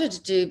I wanted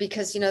to do,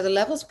 because, the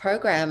Levels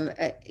program,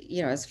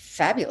 is a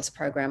fabulous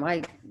program.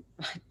 I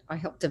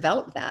helped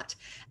develop that.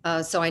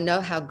 So I know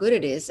how good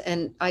it is.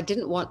 And I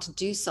didn't want to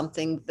do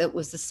something that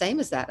was the same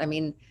as that. I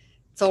mean,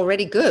 it's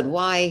already good.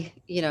 Why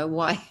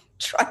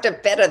try to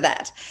better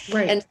that.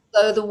 Right. And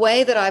so the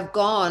way that I've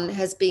gone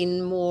has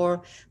been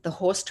more the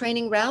horse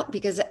training route,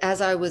 because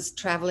as I was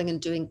traveling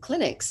and doing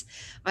clinics,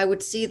 I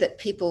would see that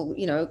people,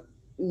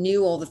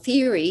 knew all the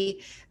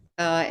theory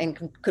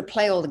and could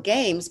play all the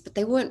games, but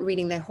they weren't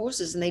reading their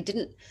horses and they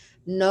didn't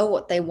know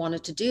what they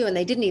wanted to do, and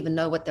they didn't even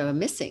know what they were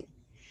missing.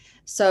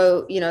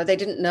 So, they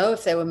didn't know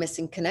if they were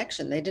missing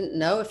connection. They didn't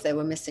know if they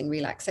were missing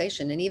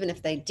relaxation. And even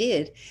if they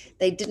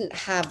didn't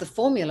have the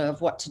formula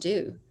of what to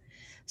do.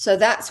 So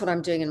that's what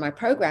I'm doing in my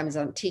program, is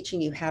I'm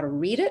teaching you how to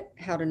read it,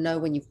 how to know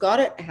when you've got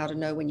it, how to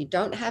know when you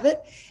don't have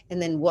it,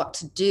 and then what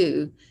to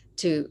do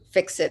to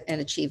fix it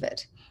and achieve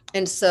it.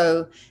 And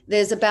so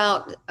there's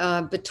about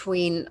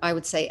between, I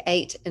would say,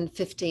 8 and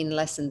 15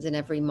 lessons in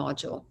every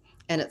module.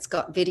 And it's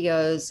got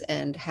videos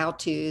and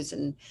how-tos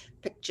and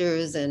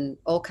pictures and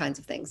all kinds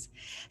of things.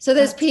 So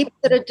there's people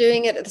that are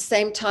doing it at the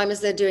same time as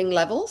they're doing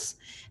levels.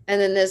 And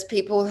then there's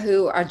people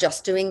who are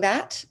just doing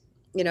that,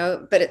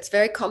 but it's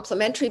very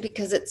complementary,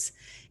 because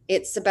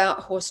it's about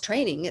horse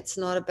training. It's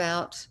not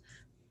about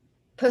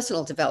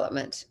personal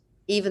development,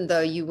 even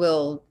though you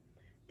will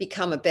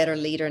become a better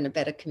leader and a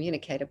better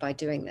communicator by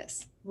doing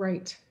this.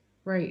 Right.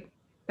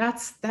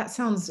 That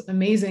sounds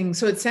amazing.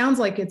 So it sounds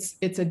like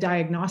it's a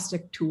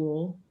diagnostic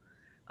tool,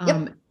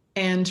 Yep.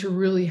 and to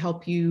really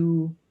help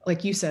you,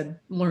 like you said,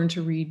 learn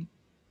to read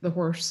the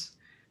horse.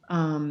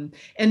 And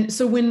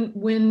so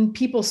when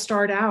people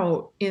start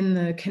out in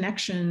the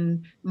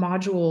connection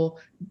module,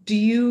 do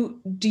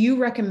you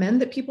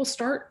recommend that people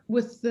start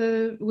with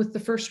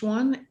the first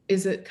one?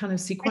 Is it kind of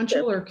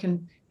sequential, or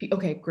can be,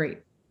 okay, great.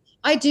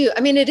 I do. I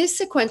mean, it is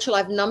sequential.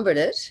 I've numbered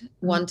it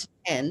 1 to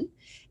 10.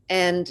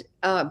 And,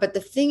 but the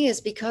thing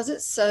is, because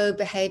it's so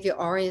behavior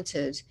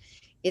oriented,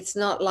 it's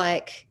not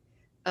like,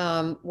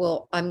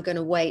 well, I'm going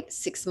to wait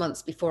 6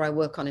 months before I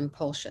work on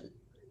impulsion.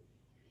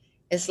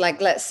 It's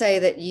like, let's say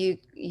that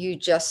you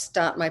just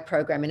start my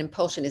program and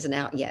impulsion isn't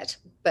out yet,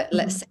 but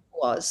let's say it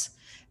was,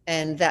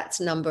 and that's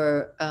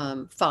number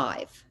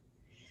 5.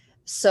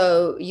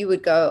 So you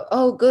would go,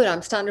 oh, good,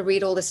 I'm starting to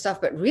read all this stuff,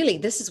 but really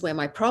this is where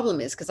my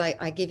problem is, because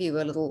I give you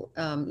a little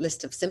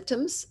list of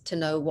symptoms to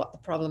know what the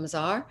problems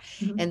are.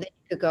 And then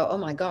you could go, oh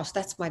my gosh,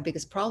 that's my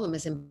biggest problem,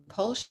 is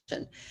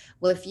impulsion.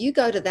 Well, if you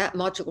go to that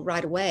module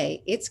right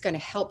away, it's going to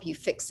help you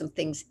fix some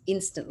things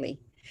instantly.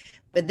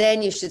 But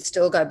then you should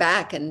still go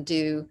back and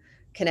do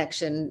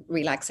connection,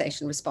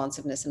 relaxation,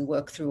 responsiveness, and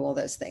work through all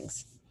those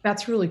things.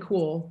 That's really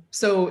cool.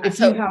 So if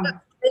you have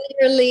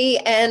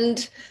linearly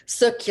and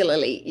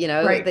circularly,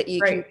 right, that you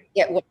can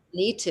get what you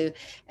need to.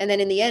 And then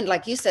in the end,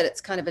 like you said,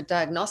 it's kind of a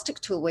diagnostic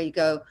tool where you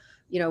go,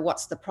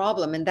 what's the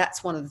problem? And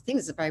that's one of the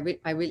things that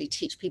I really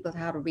teach people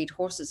how to read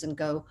horses and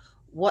go,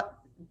 what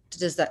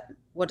does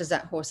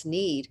that horse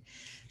need?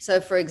 So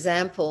for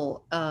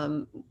example,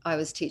 I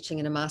was teaching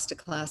in a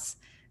masterclass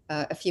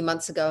a few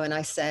months ago, and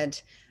I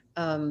said,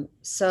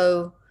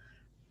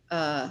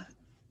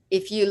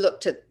 if you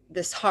looked at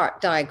this heart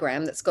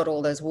diagram that's got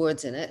all those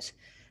words in it,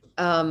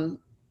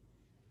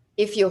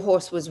 if your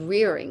horse was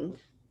rearing,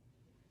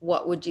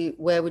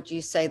 where would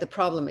you say the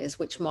problem is?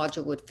 Which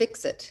module would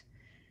fix it?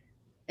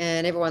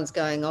 And everyone's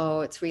going,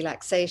 oh, it's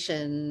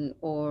relaxation,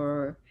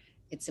 or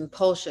it's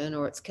impulsion,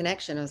 or it's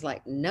connection. I was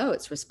like, no,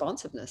 it's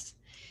responsiveness.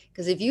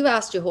 Because if you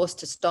asked your horse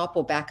to stop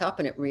or back up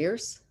and it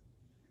rears,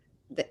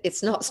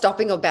 it's not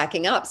stopping or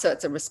backing up. So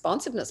it's a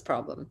responsiveness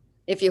problem.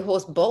 If your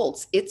horse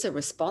bolts, it's a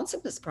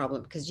responsiveness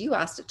problem, because you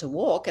asked it to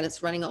walk and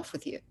it's running off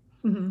with you.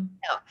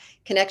 Now,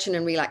 connection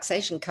and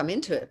relaxation come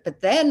into it,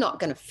 but they're not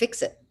going to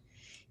fix it.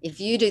 If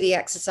you do the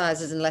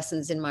exercises and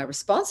lessons in my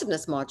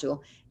responsiveness module,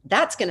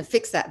 that's going to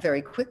fix that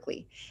very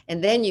quickly.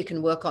 And then you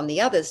can work on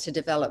the others to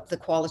develop the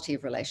quality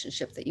of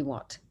relationship that you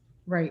want.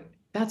 Right.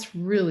 That's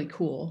really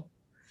cool.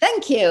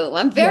 Thank you.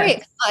 I'm very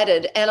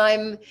excited.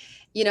 And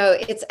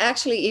it's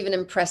actually even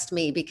impressed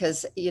me,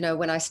 because,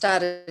 when I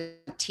started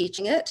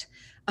teaching it,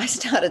 I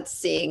started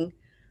seeing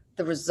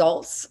the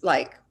results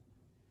like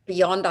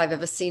beyond I've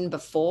ever seen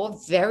before,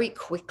 very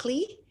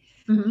quickly.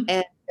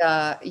 And,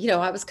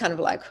 I was kind of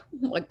like,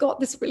 oh my God,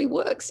 this really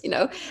works,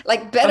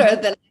 like better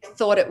than I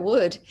thought it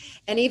would.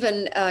 And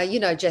even,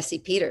 Jesse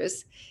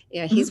Peters,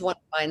 he's one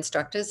of my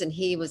instructors, and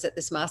he was at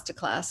this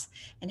masterclass,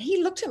 and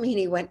he looked at me and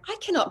he went, I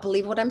cannot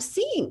believe what I'm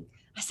seeing.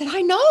 I said,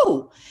 I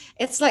know.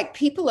 It's like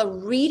people are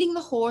reading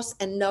the horse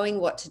and knowing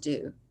what to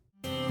do.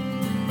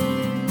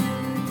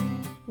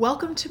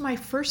 Welcome to my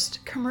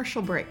first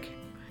commercial break.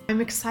 I'm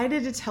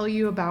excited to tell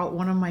you about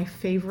one of my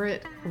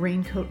favorite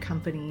raincoat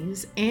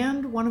companies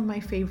and one of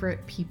my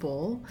favorite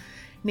people.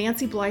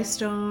 Nancy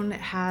Blystone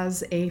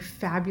has a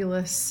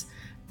fabulous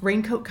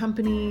raincoat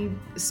company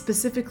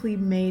specifically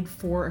made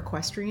for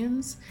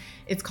equestrians.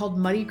 It's called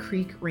Muddy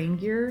Creek Rain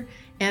Gear,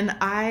 And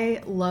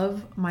I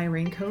love my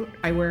raincoat.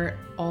 I wear it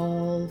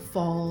all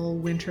fall,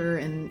 winter,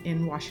 and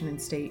in Washington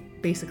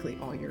State, basically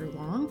all year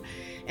long.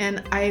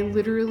 And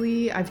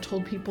I've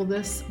told people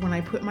this, when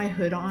I put my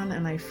hood on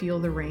and I feel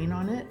the rain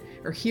on it,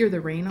 or hear the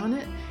rain on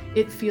it,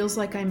 it feels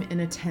like I'm in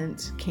a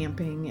tent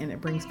camping, and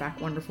it brings back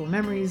wonderful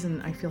memories,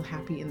 and I feel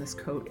happy in this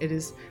coat. It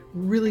is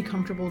really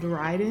comfortable to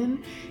ride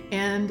in,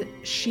 and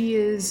she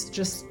is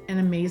just an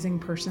amazing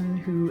person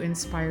who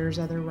inspires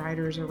other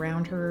riders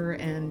around her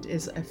and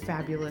is a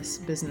fabulous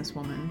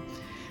businesswoman.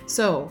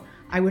 So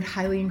I would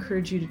highly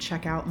encourage you to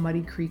check out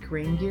Muddy Creek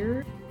Rain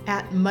Gear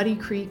at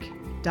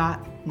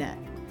muddycreek.net.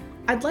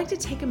 I'd like to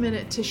take a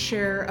minute to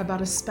share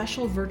about a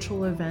special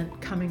virtual event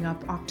coming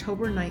up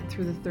October 9th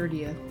through the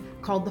 30th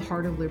called the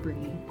Heart of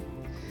Liberty.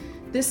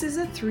 This is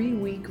a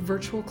 3-week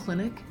virtual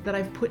clinic that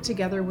I've put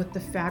together with the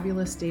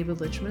fabulous David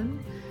Lichman.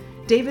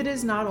 David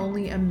is not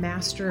only a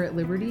master at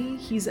Liberty,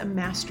 he's a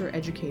master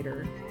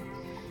educator.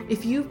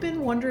 If you've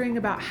been wondering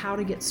about how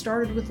to get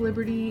started with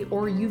Liberty,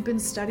 or you've been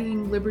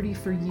studying Liberty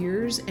for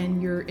years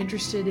and you're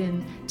interested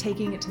in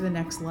taking it to the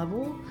next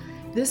level,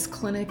 this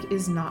clinic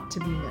is not to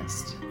be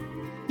missed.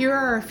 Here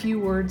are a few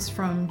words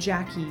from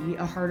Jackie,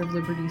 a Heart of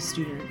Liberty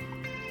student.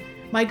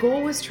 My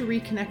goal was to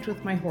reconnect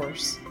with my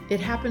horse. It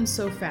happened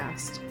so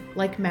fast,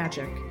 like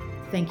magic.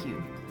 Thank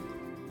you.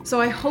 So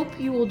I hope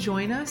you will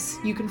join us.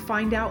 You can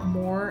find out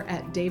more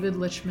at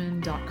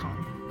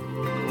davidlichman.com.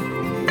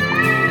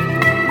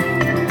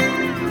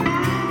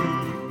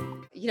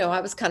 I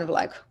was kind of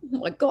like, oh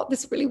my God,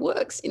 this really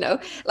works,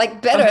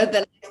 like better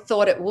than I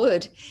thought it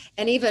would.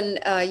 And even,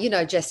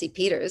 Jesse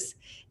Peters,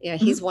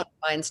 he's one of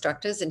my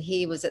instructors, and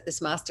he was at this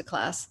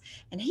masterclass,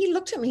 and he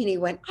looked at me and he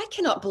went, I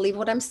cannot believe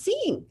what I'm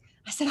seeing.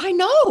 I said, I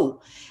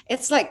know.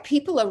 It's like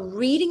people are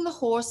reading the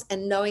horse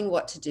and knowing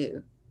what to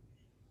do.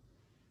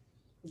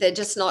 They're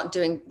not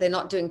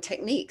doing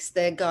techniques.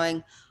 They're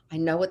going, I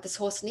know what this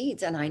horse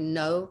needs, and I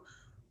know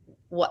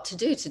what to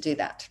do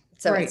that.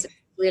 So It's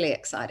really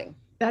exciting.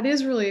 That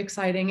is really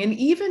exciting. And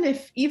even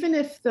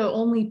if the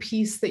only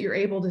piece that you're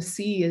able to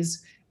see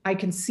is, I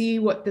can see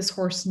what this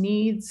horse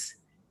needs,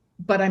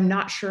 but I'm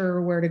not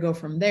sure where to go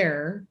from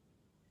there,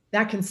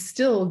 that can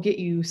still get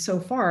you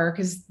so far,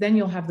 because then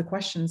you'll have the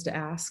questions to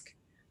ask,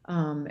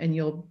 and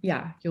you'll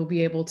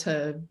be able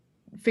to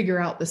figure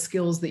out the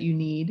skills that you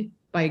need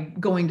by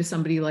going to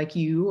somebody like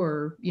you,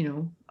 or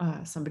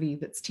somebody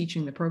that's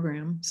teaching the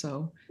program.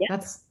 So yeah.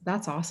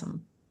 That's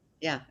awesome.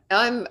 Yeah,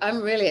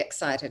 I'm really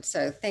excited.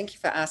 So thank you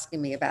for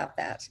asking me about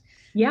that.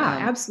 Yeah,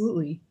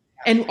 absolutely.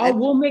 And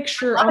I'll make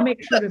sure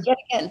to yet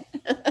again.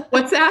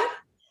 What's that?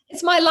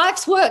 It's my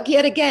life's work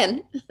yet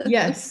again.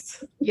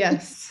 Yes.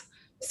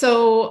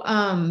 So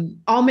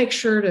I'll make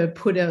sure to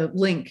put a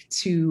link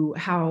to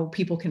how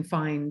people can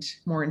find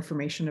more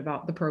information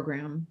about the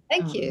program.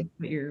 Thank you.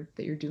 That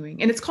you're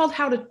doing. And it's called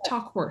How to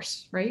Talk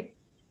Horse, right?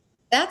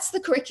 That's the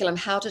curriculum,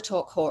 How to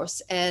Talk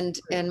Horse. And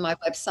my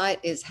website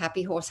is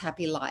Happy Horse,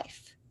 Happy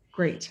Life.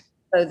 Great.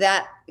 So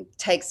that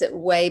takes it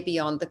way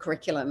beyond the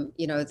curriculum.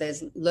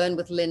 There's Learn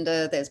with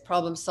Linda, there's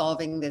problem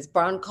solving, there's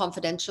Brown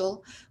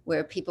Confidential,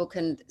 where people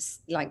can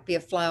be a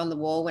fly on the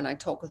wall when I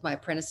talk with my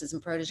apprentices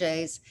and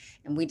proteges,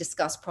 and we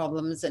discuss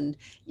problems, and,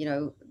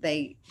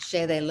 they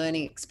share their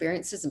learning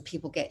experiences, and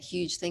people get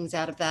huge things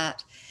out of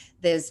that.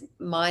 There's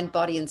Mind,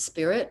 Body, and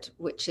Spirit,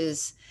 which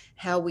is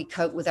how we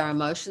cope with our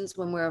emotions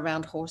when we're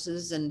around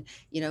horses, and,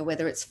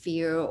 whether it's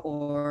fear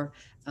or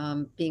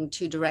being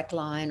too direct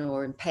line,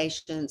 or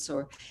impatience,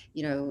 or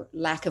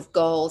lack of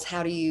goals.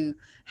 How do you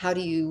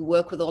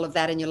work with all of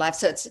that in your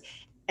life?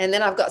 And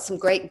then I've got some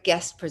great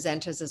guest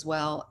presenters as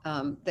well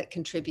that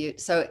contribute.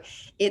 So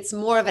it's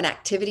more of an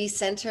activity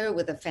center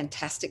with a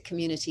fantastic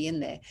community in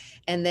there.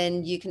 And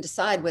then you can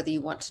decide whether you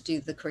want to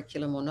do the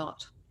curriculum or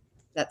not.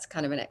 That's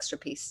kind of an extra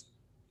piece.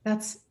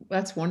 That's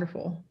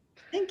wonderful.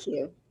 Thank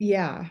you.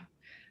 Yeah.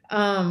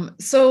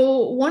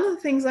 So one of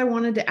the things I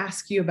wanted to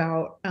ask you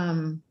about,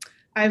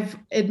 I've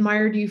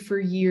admired you for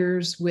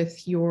years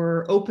with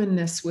your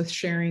openness with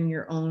sharing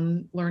your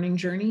own learning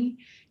journey.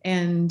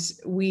 And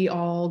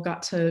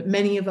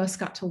many of us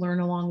got to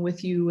learn along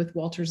with you with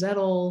Walter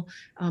Zettel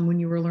when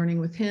you were learning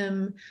with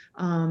him.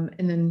 And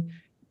then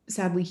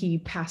sadly, he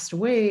passed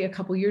away a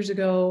couple years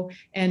ago.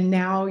 And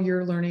now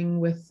you're learning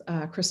with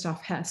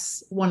Christoph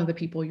Hess, one of the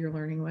people you're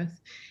learning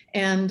with.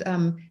 And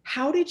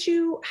how did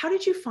you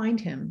find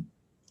him?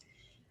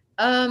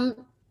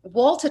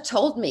 Walter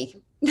told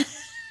me.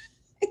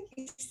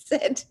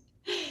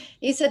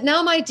 He said,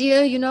 now, my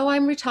dear,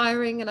 I'm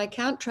retiring and I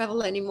can't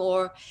travel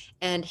anymore.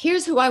 And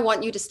here's who I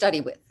want you to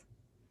study with.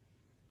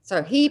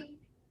 So he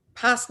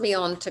passed me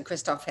on to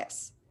Christoph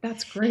Hess.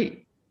 That's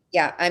great.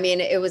 Yeah. I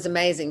mean, it was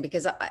amazing,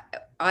 because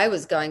I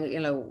was going,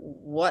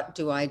 what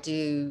do I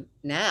do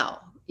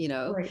now?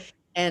 Right.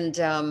 And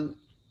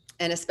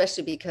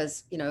especially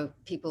because,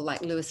 people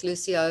like Luis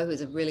Lucio,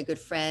 who's a really good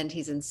friend,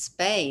 he's in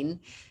Spain.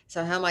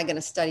 So how am I going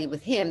to study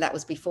with him? That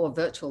was before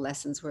virtual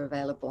lessons were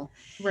available.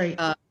 Right.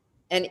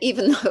 And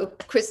even though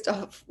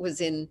Christoph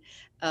was in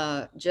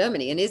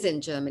Germany and is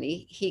in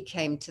Germany, he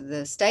came to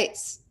the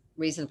States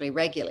reasonably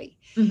regularly.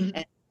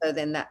 Mm-hmm. So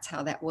then that's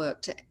how that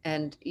worked.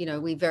 And,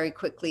 we very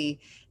quickly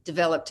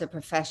developed a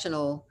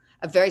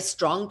very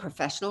strong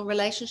professional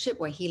relationship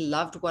where he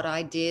loved what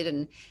I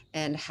did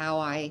and how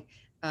I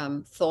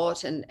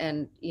thought and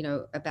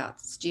about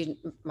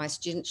my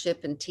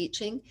studentship and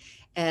teaching.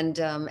 And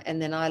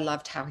then I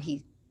loved how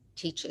he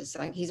teaches.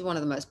 Like, he's one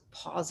of the most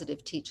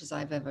positive teachers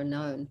I've ever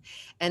known.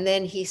 And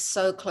then he's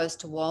so close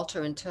to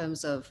Walter in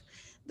terms of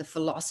the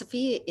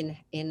philosophy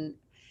in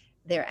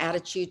their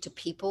attitude to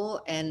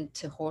people and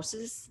to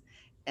horses.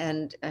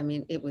 And I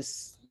mean, I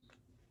was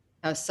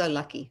so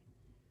lucky.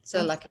 So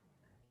That's lucky.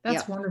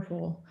 that's Yeah,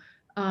 wonderful.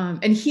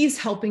 And he's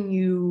helping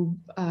you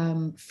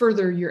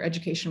further your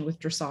education with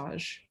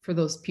dressage for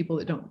those people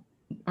that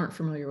aren't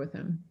familiar with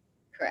him.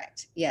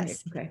 correct. Right.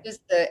 Yes. Okay. He was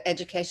the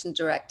education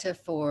director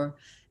for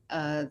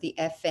the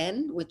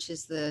FN, which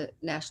is the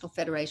National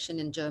Federation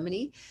in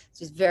Germany. So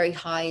he's very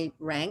high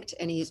ranked,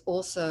 and he's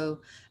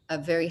also a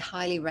very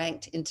highly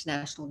ranked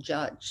international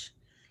judge.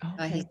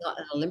 Okay. He's not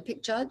an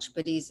Olympic judge,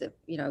 but he's the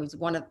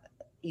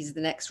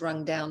next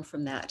rung down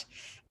from that.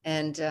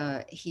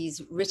 And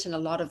he's written a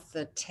lot of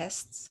the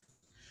tests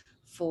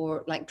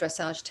for, like,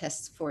 dressage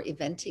tests for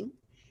eventing.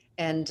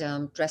 And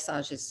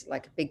dressage is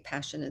like a big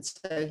passion. And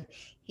so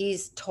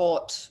he's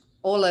taught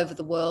all over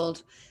the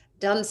world,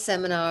 done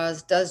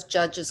seminars, does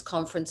judges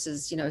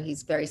conferences.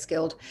 He's very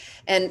skilled.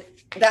 And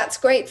that's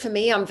great for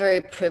me. I'm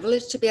very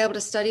privileged to be able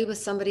to study with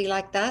somebody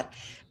like that,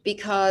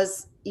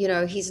 because,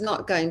 he's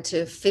not going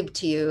to fib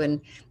to you.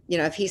 And,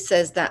 if he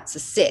says that's a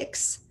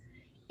 6,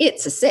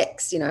 it's a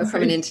 6, from an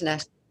Right.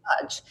 international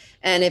judge.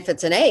 And if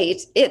it's an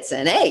 8, it's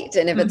an 8.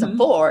 And if it's a Mm-hmm.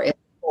 4, it's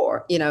a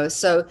 4,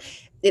 So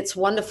it's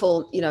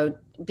wonderful,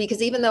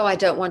 because even though I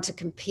don't want to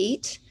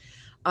compete,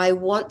 I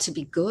want to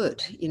be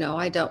good.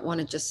 I don't want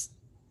to just,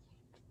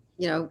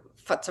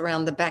 futz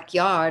around the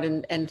backyard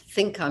and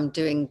think I'm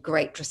doing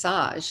great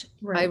dressage.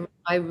 Right.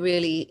 I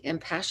really am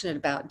passionate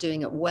about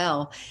doing it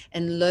well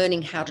and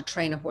learning how to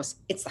train a horse.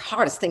 It's the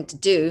hardest thing to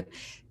do,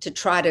 to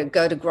try to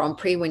go to Grand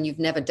Prix when you've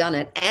never done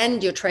it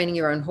and you're training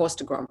your own horse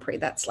to Grand Prix.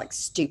 That's like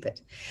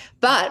stupid.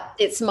 But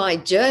it's my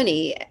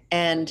journey,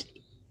 and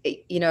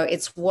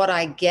it's what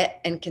I get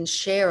and can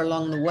share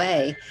along the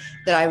way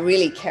that I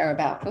really care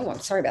about. Oh, I'm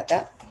sorry about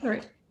that. All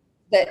right.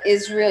 That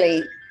is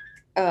really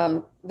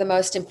the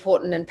most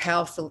important and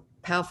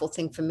powerful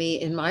thing for me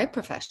in my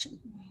profession,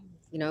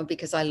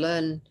 because I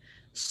learn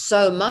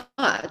so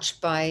much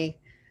by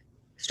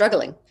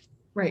struggling,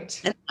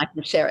 Right. and I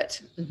can share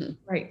it. Mm-hmm.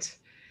 Right.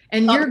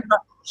 And Not you're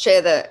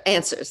share the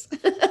answers.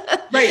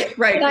 right.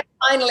 Right. When I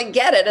finally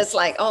get it, it's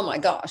like, oh my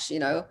gosh,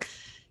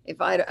 if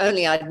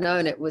I'd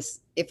known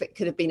if it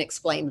could have been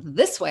explained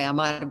this way, I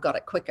might have got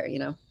it quicker,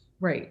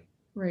 Right.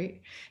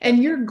 Right.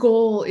 And your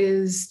goal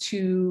is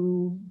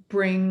to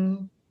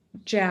bring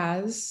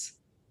jazz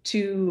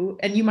to,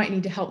 and you might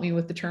need to help me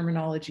with the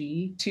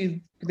terminology, to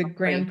the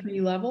Grand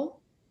Prix level,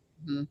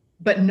 Mm-hmm.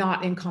 but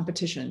not in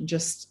competition,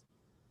 just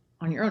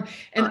on your own.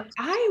 And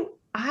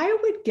I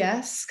would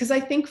guess, because I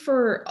think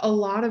for a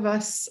lot of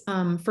us,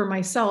 for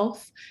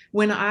myself,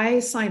 when I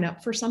sign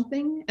up for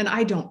something, and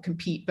I don't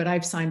compete, but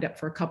I've signed up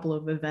for a couple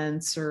of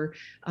events or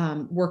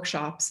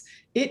workshops,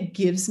 it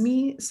gives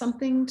me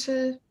something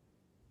to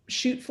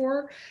shoot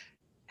for.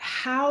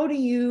 How do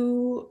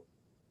you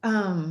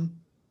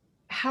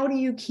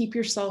keep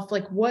yourself,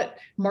 like, what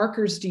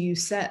markers do you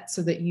set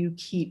so that you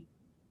keep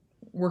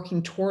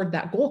working toward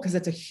that goal? Because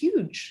it's a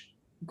huge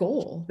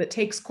goal that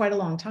takes quite a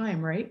long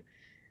time, right?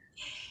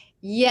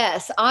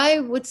 Yes, I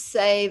would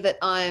say that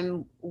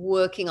I'm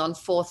working on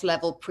 4th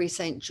level Pre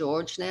St.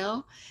 George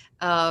now.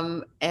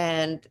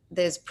 And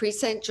there's Pre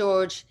St.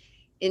 George,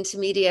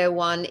 Intermediate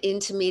 1,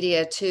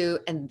 Intermediate 2,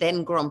 and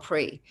then Grand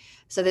Prix.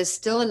 So there's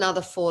still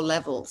another 4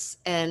 levels.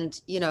 And,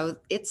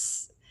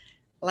 it's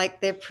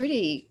like they're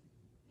pretty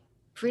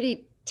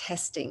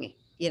testing.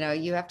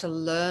 You have to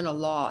learn a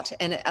lot.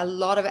 And a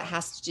lot of it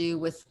has to do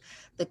with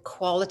the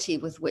quality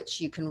with which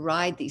you can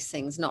ride these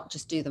things, not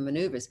just do the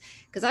maneuvers.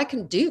 Because I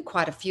can do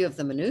quite a few of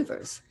the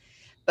maneuvers,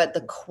 but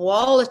the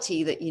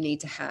quality that you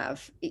need to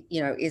have,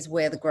 is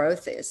where the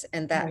growth is.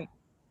 And that Right.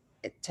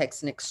 it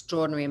takes an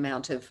extraordinary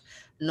amount of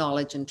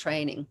knowledge and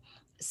training.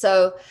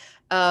 So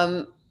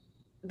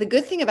the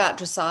good thing about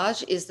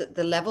dressage is that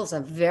the levels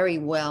are very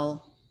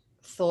well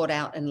thought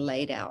out and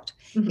laid out.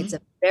 Mm-hmm. It's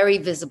a very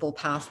visible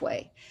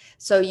pathway.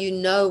 So you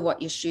know what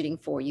you're shooting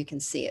for, you can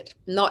see it.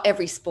 Not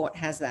every sport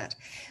has that.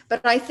 But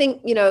I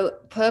think,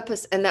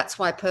 purpose, and that's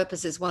why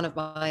purpose is one of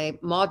my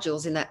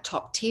modules in that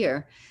top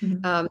tier.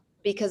 Mm-hmm.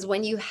 Because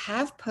when you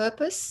have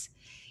purpose,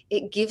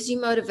 it gives you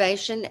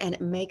motivation and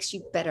it makes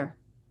you better.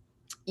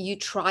 You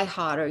try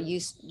harder,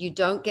 you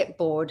don't get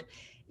bored.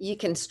 You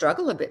can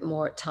struggle a bit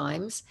more at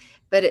times,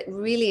 but it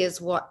really is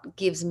what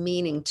gives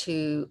meaning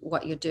to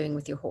what you're doing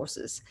with your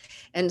horses.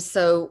 And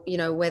so,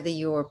 whether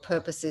your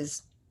purpose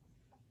is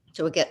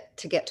to get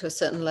to a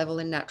certain level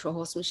in natural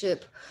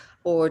horsemanship,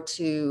 or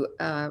to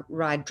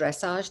ride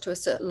dressage to a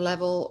certain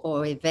level,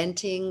 or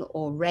eventing,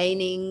 or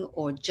reining,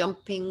 or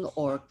jumping,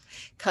 or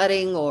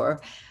cutting,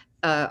 or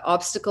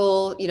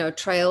obstacle,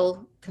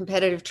 trail,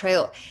 competitive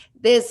trail.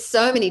 There's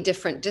so many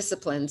different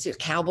disciplines,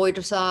 cowboy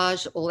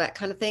dressage, all that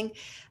kind of thing.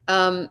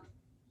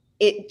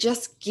 It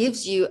just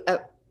gives you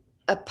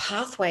a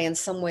pathway and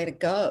somewhere to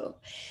go.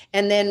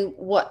 And then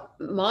what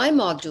my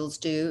modules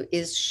do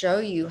is show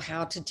you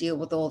how to deal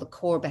with all the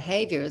core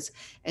behaviors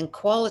and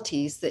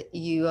qualities that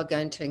you are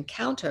going to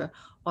encounter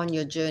on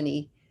your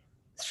journey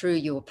through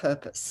your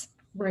purpose.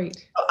 Right.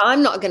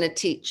 I'm not going to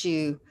teach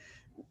you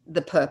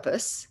the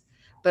purpose,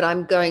 but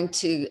I'm going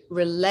to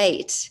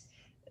relate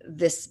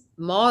this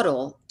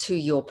model to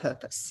your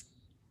purpose.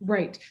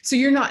 Right. So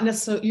you're not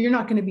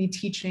going to be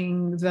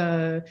teaching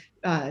the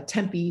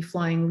Tempe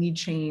flying lead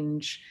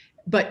change,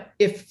 but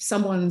if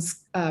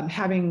someone's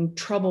having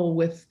trouble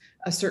with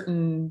a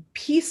certain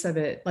piece of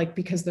it, like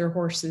because their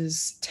horse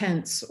is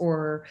tense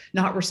or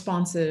not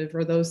responsive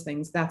or those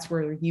things, that's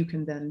where you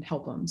can then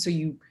help them. So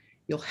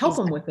you'll help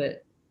them with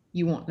it.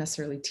 You won't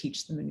necessarily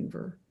teach the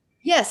maneuver.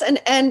 Yes, and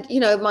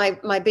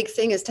my big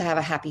thing is to have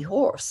a happy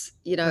horse.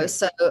 Right.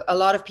 So a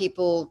lot of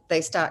people,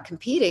 they start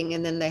competing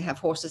and then they have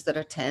horses that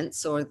are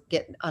tense or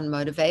get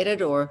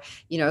unmotivated or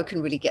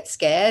can really get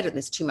scared and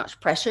there's too much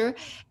pressure,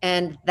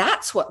 and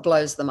that's what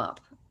blows them up.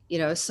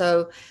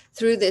 So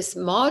through these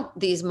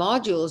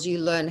modules, you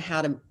learn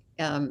how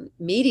to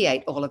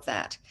mediate all of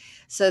that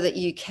so that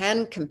you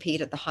can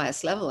compete at the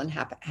highest level and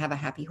have a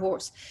happy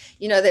horse.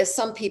 There's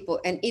some people,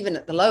 and even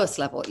at the lowest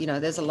level,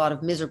 there's a lot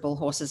of miserable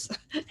horses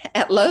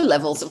at low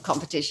levels of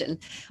competition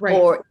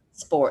or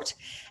sport.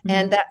 Mm-hmm.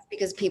 And that's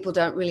because people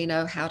don't really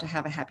know how to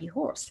have a happy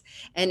horse.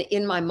 And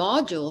in my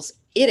modules,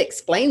 it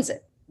explains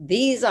it.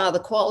 These are the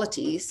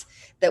qualities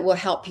that will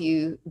help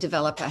you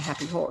develop a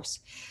happy horse.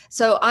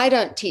 So I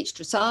don't teach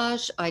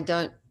dressage. I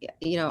don't,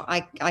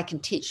 I can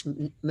teach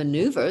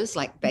maneuvers,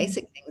 like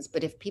basic things,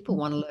 but if people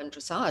want to learn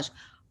dressage,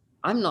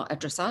 I'm not a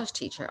dressage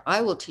teacher.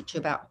 I will teach you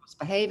about horse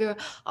behavior.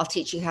 I'll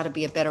teach you how to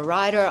be a better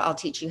rider. I'll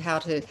teach you how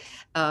to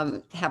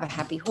have a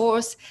happy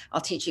horse.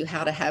 I'll teach you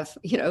how to have,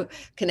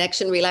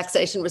 connection,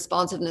 relaxation,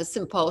 responsiveness,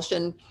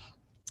 impulsion,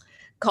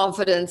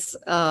 confidence,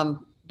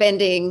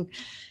 bending,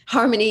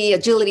 harmony,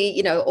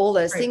 agility, all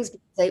those things.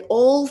 They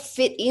all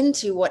fit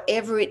into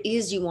whatever it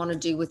is you want to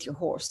do with your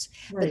horse.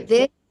 But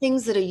they're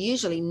things that are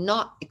usually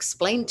not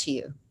explained to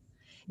you.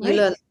 You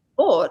learn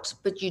sport,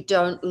 but you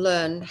don't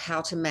learn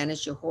how to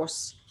manage your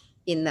horse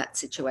in that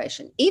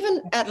situation,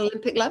 even at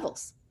Olympic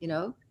levels.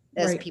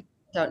 There's people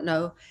who don't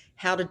know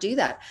how to do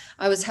that.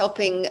 I was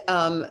helping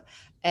an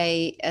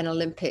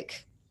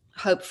Olympic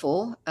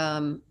hopeful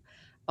on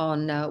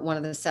one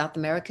of the South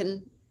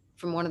American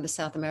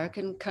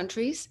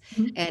countries.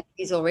 Mm-hmm. And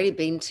he's already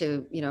been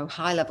to,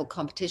 high level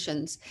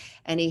competitions,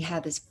 and he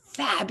had this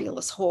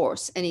fabulous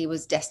horse and he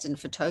was destined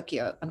for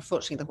Tokyo.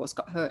 Unfortunately, the horse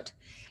got hurt,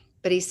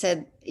 but he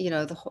said,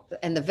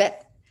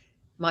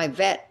 my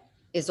vet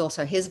is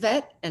also his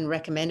vet and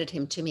recommended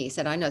him to me. He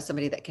said, I know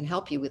somebody that can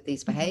help you with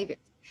these behaviors.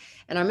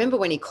 And I remember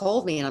when he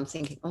called me and I'm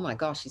thinking, oh my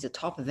gosh, he's a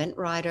top event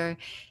rider.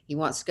 He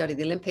wants to go to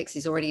the Olympics.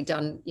 He's already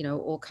done,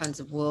 all kinds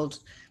of world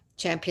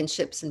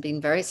championships and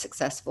been very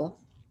successful.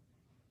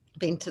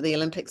 Been to the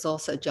Olympics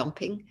also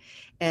jumping.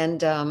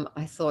 And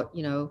I thought,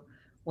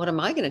 what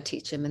am I going to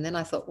teach him? And then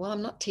I thought, well,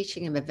 I'm not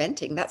teaching him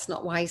eventing. That's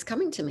not why he's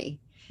coming to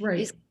me. Right.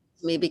 He's coming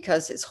to me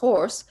because his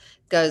horse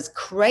goes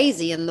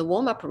crazy in the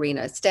warm-up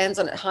arena, stands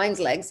on its hind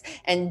legs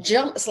and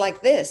jumps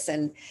like this.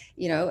 And,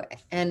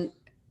 and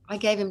I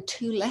gave him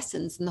 2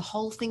 lessons and the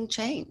whole thing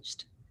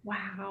changed.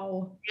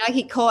 Wow.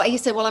 He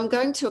said, well, I'm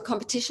going to a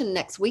competition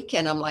next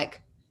weekend. I'm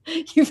like,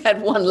 you've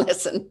had 1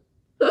 lesson.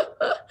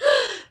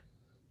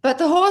 But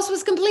the horse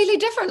was completely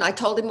different. I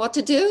told him what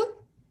to do.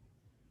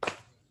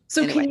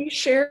 So anyway.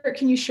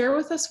 Can you share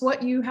with us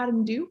what you had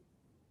him do?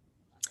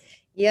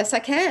 Yes, I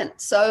can.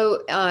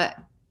 So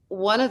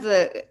one of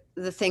the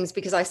things,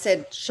 because I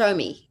said, show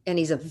me, and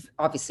he's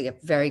obviously a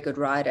very good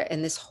rider,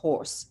 and this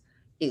horse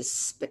is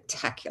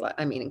spectacular.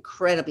 I mean,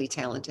 incredibly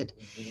talented.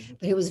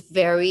 But it was a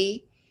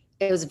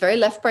very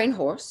left brain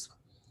horse.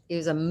 He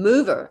was a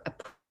mover, a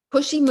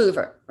pushy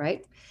mover,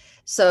 right?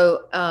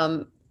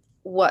 So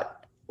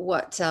what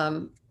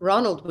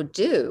Ronald would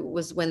do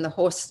was, when the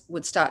horse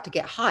would start to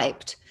get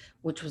hyped,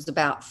 which was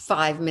about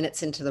 5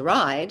 minutes into the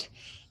ride,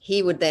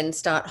 he would then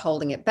start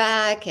holding it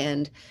back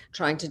and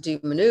trying to do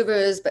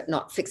maneuvers, but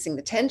not fixing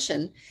the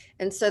tension.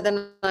 And so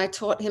then I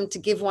taught him to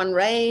give one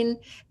rein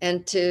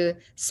and to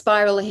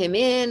spiral him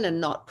in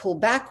and not pull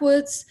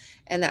backwards.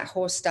 And that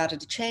horse started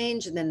to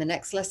change. And then the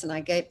next lesson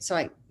I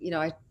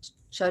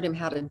showed him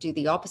how to do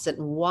the opposite,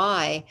 and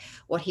why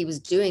what he was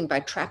doing by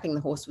trapping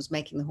the horse was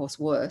making the horse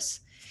worse.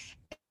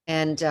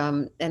 And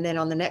then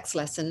on the next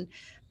lesson,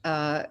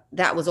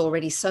 that was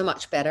already so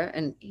much better.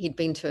 And he'd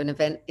been to an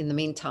event in the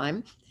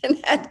meantime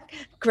and had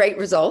great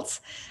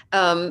results.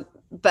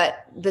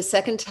 But the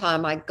second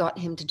time I got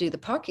him to do the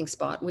parking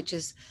spot, which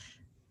is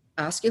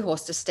ask your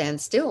horse to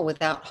stand still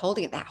without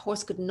holding it. That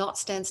horse could not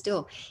stand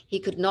still. He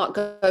could not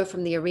go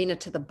from the arena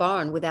to the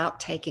barn without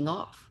taking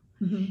off.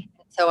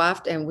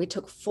 Mm-hmm. And we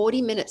took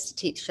 40 minutes to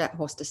teach that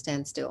horse to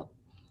stand still.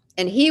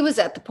 And he was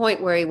at the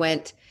point where he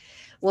went,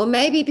 well,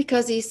 maybe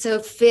because he's so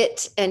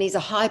fit and he's a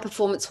high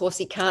performance horse,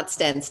 he can't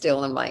stand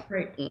still. I'm like,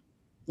 Right.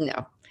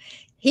 No,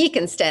 he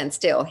can stand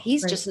still.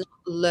 He's Right. just not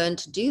learned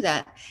to do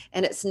that.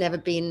 And it's never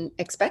been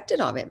expected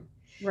of him.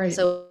 Right.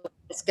 So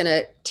it's going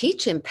to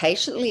teach him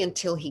patiently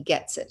until he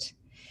gets it.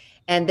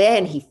 And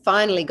then he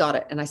finally got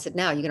it. And I said,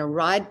 now you're going to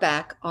ride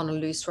back on a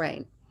loose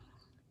rein.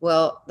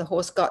 Well, the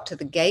horse got to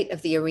the gate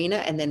of the arena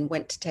and then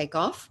went to take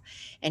off.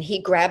 And he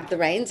grabbed the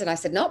reins. And I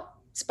said, nope,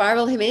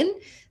 spiral him in.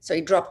 So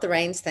he dropped the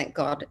reins. Thank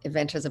God,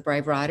 inventors are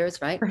brave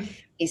riders, right?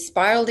 Right. He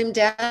spiraled him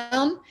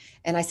down.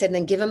 And I said,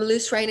 then give him a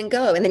loose rein and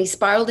go. And then he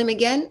spiraled him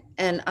again.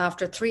 And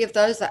after 3 of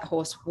those, that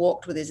horse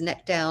walked with his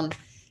neck down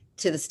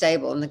to the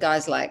stable. And the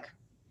guy's like,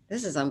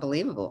 this is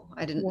unbelievable.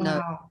 I didn't know it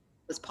Wow.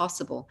 was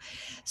possible.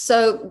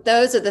 So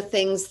those are the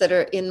things that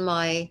are in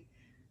my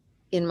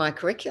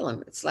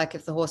curriculum. It's like,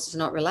 if the horse is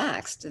not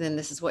relaxed, then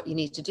this is what you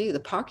need to do. The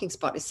parking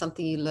spot is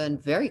something you learn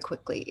very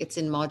quickly. It's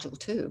in module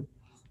 2.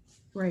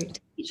 Right.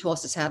 To teach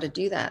horses how to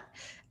do that,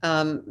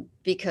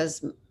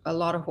 because a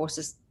lot of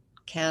horses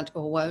can't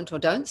or won't or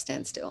don't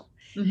stand still.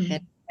 Mm-hmm.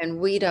 And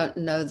we don't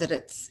know that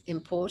it's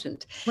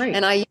important. Right.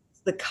 And I use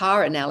the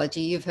car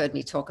analogy. You've heard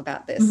me talk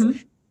about this. Mm-hmm.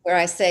 Where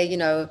I say,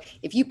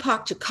 if you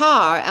parked your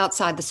car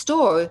outside the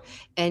store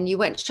and you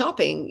went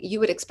shopping, you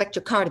would expect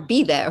your car to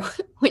be there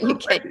when you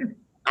came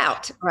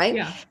out, right?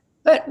 Yeah.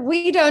 But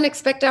we don't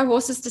expect our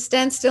horses to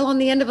stand still on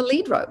the end of a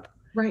lead rope.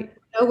 Right.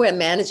 We're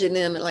managing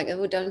them and like,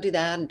 oh, don't do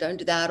that and don't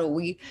do that. Or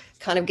we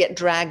kind of get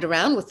dragged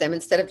around with them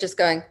instead of just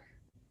going,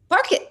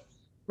 park it.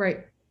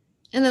 Right.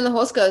 And then the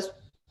horse goes,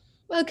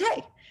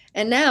 okay.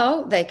 And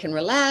now they can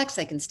relax,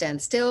 they can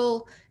stand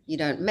still. You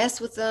don't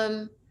mess with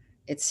them.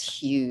 It's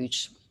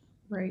huge.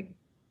 Right.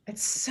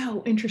 It's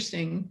so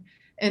interesting.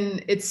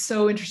 And it's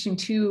so interesting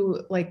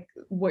too, like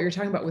what you're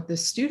talking about with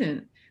this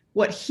student,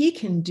 what he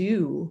can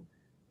do.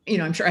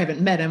 I'm sure I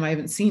haven't met him, I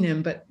haven't seen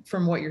him, but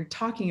from what you're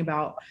talking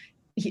about,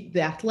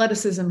 the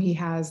athleticism he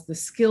has, the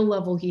skill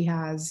level he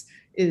has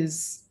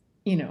is,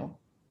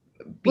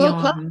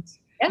 beyond.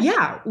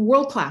 Yeah,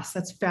 world class.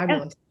 That's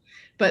fabulous.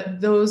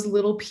 But those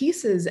little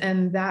pieces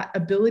and that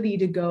ability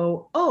to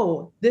go,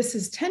 oh, this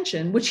is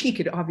tension, which he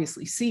could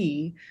obviously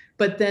see,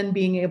 but then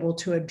being able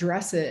to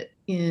address it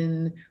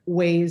in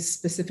ways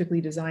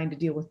specifically designed to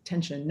deal with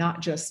tension,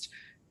 not just,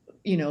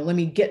 let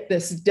me get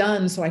this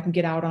done so I can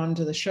get out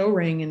onto the show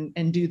ring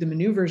and do the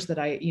maneuvers that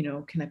I,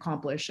 can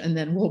accomplish. And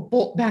then we'll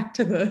bolt back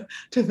to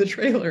the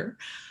trailer.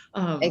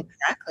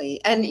 Exactly.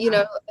 And,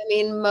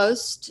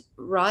 most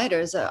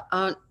riders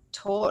aren't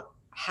taught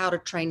how to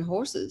train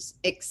horses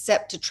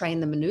except to train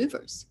the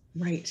maneuvers.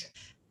 Right.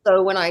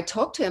 So when I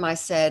talked to him, I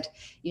said,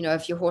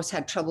 if your horse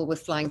had trouble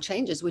with flying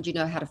changes, would you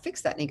know how to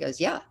fix that? And he goes,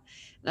 yeah.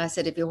 And I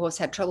said, if your horse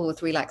had trouble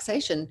with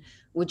relaxation,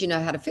 would you know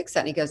how to fix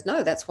that? And he goes,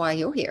 no, that's why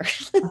you're here.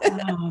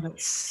 Oh,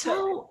 that's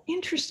so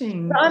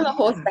interesting. I'm a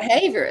horse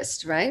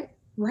behaviorist, right?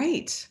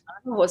 Right.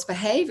 I'm a horse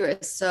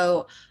behaviorist.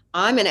 So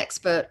I'm an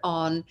expert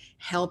on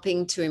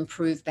helping to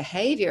improve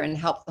behavior and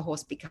help the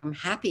horse become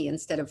happy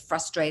instead of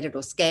frustrated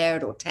or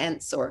scared or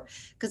tense,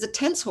 because a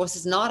tense horse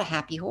is not a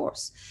happy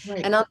horse.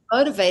 Right. An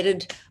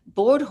unmotivated,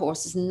 bored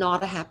horse is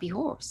not a happy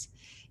horse.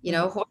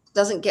 A horse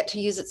doesn't get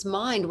to use its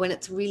mind when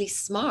it's really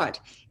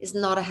smart, is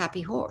not a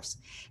happy horse.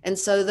 And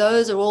so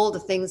those are all the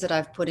things that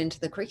I've put into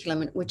the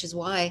curriculum, which is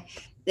why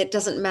it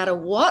doesn't matter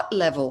what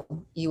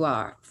level you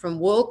are, from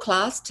world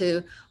class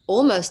to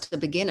almost a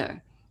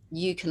beginner,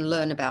 you can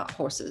learn about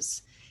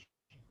horses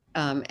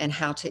and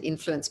how to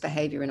influence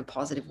behavior in a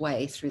positive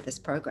way through this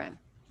program.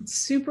 It's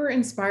super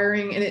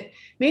inspiring. And it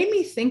made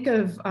me think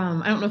of,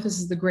 I don't know if this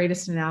is the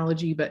greatest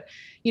analogy, but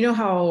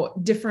how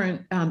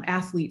different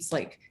athletes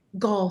like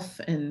golf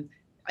and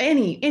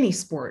any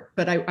sport,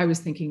 but I was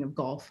thinking of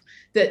golf,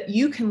 that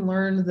you can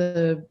learn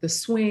the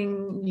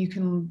swing, you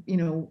can,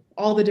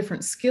 all the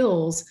different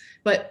skills,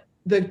 but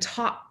the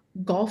top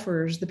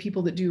golfers, the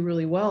people that do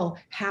really well,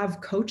 have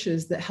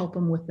coaches that help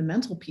them with the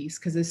mental piece.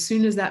 Because as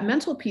soon as that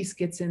mental piece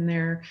gets in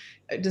there,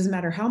 it doesn't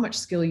matter how much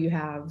skill you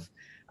have.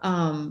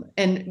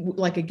 And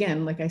like,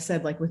 again, like I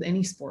said, like with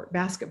any sport,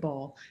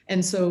 basketball.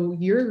 And so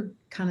you're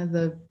kind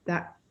of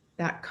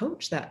that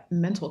coach, that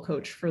mental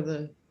coach for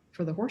the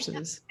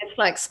horses. It's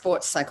like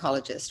sports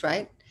psychologist,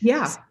 right?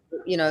 Yeah.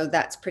 So,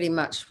 that's pretty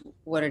much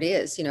what it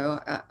is.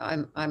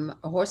 I'm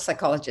a horse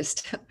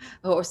psychologist,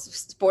 a horse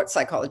sports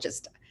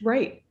psychologist.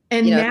 Right.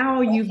 And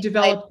now you've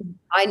developed.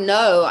 I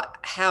know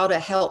how to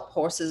help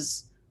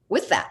horses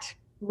with that.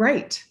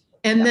 Right.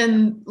 And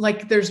then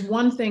like, there's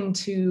one thing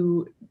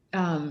to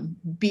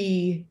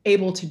be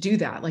able to do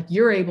that. Like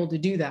you're able to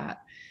do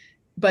that,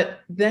 but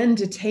then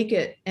to take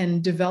it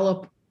and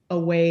develop a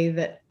way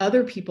that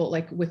other people,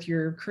 like with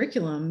your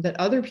curriculum, that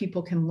other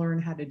people can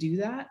learn how to do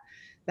that.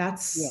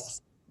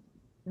 That's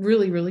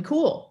really, really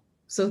cool.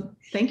 So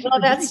thank you.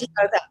 Well,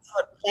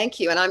 thank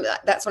you. And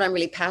that's what I'm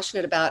really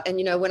passionate about. And,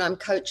 when I'm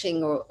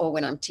coaching or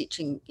when I'm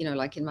teaching,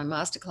 like in my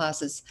master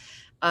classes,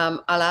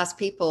 I'll ask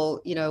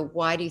people,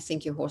 why do you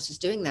think your horse is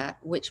doing that?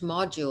 Which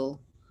module,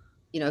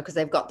 because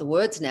they've got the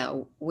words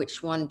now,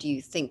 which one do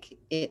you think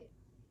it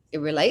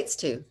relates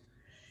to?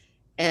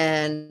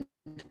 And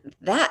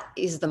that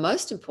is the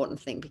most important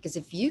thing, because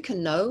if you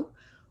can know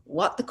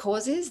what the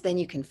cause is, then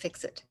you can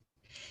fix it.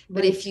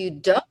 But if Right. you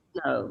don't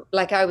know,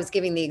 like I was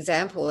giving the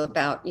example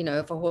about,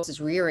 if a horse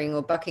is rearing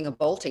or bucking or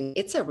bolting,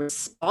 it's a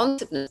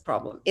responsiveness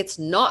problem. It's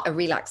not a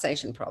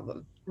relaxation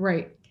problem.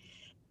 Right.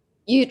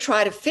 You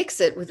try to fix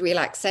it with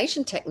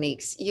relaxation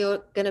techniques, you're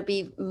going to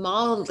be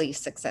mildly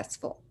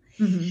successful.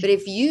 But Hmm.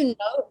 if you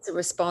know it's a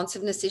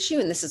responsiveness issue,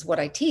 and this is what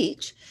I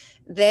teach,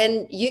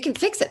 then you can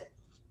fix it.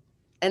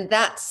 And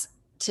that's,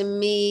 to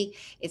me,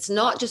 it's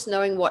not just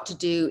knowing what to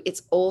do,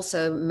 it's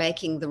also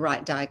making the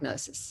right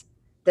diagnosis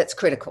that's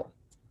critical,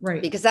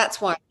 Right. because that's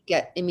why you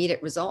get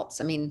immediate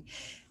results. I mean,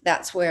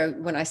 that's where,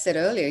 when I said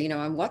earlier,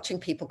 I'm watching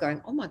people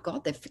going, oh my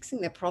God, they're fixing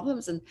their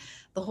problems and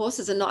the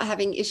horses are not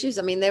having issues.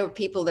 I mean, there were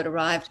people that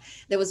arrived.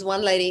 There was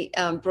one lady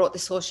brought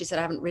this horse. She said,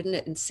 I haven't ridden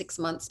it in 6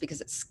 months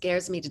because it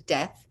scares me to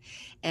death.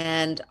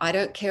 And I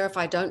don't care if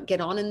I don't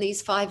get on in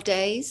these 5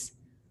 days.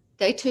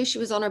 Day 2, she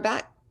was on her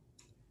back,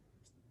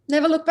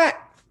 never looked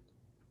back.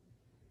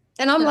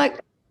 And I'm Yeah. like,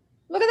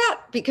 look at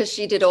that, because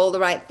she did all the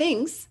right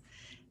things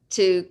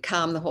to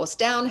calm the horse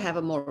down, have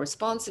her more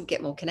responsive,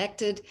 get more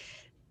connected.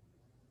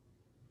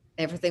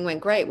 Everything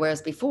went great.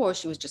 Whereas before,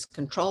 she was just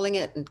controlling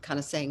it and kind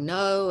of saying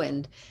no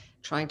and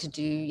trying to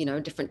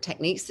do, different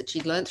techniques that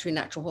she'd learned through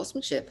natural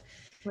horsemanship.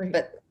 Right.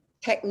 But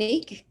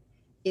technique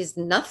is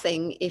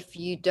nothing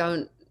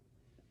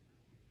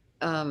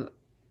um,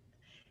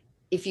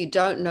 if you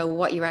don't know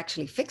what you're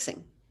actually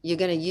fixing. You're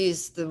going to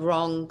use the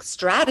wrong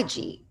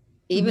strategy,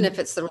 even if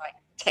Hmm. it's the right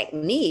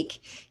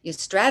technique. Your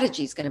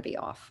strategy is going to be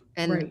off,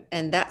 and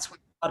Right. that's where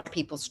a lot of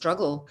people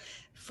struggle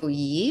for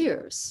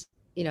years.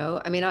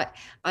 I mean,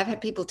 I've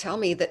had people tell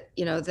me that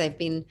they've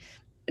been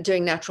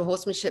doing natural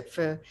horsemanship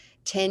for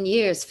 10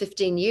 years,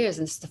 15 years,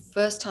 and it's the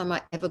first time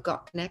I ever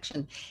got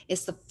connection.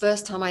 It's the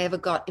first time I ever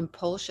got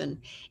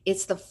impulsion.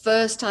 It's the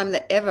first time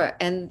that ever,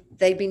 and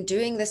they've been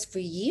doing this for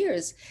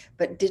years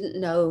but didn't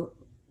know,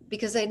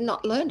 because they'd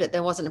not learned it.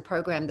 There wasn't a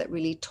program that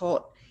really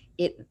taught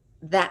it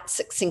that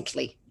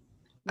succinctly.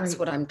 That's Right.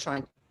 what I'm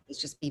trying to do, is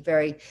just be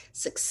very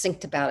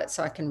succinct about it,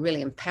 so I can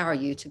really empower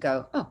you to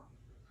go, oh,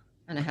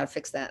 I know how to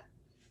fix that.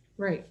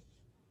 Right.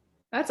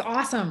 That's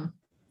awesome.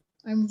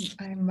 I'm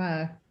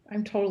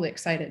totally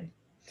excited.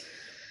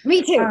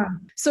 Me too.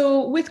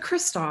 So with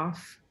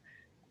Christoph,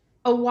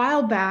 a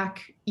while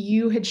back,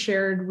 you had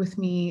shared with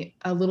me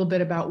a little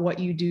bit about what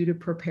you do to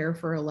prepare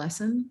for a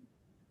lesson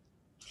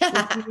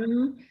with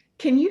him.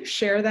 Can you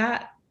share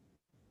that?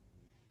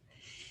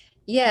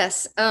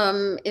 Yes.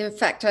 In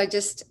fact, I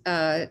just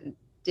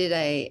did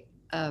a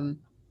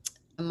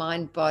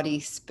mind, body,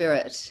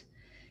 spirit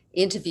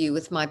interview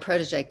with my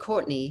protege,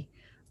 Courtney,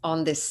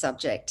 on this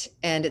subject.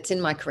 And it's in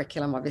my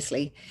curriculum,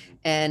 obviously.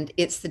 And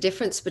it's the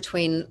difference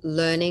between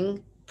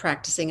learning,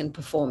 practicing, and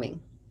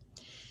performing,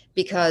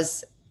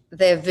 because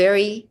they're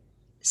very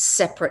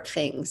separate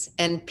things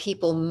and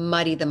people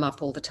muddy them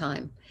up all the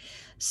time.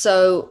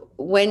 So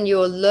when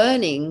you're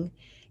learning,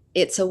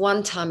 it's a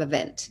one-time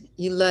event.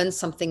 You learn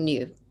something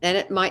new, and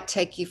it might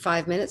take you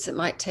 5 minutes, it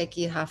might take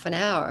you half an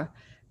hour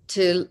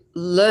to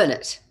learn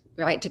it,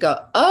 right? To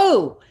go,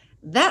 oh,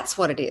 that's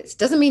what it is.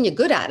 Doesn't mean you're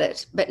good at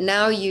it, but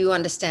now you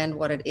understand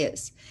what it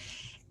is.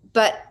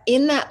 But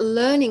in that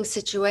learning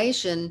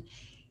situation,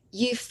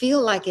 you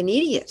feel like an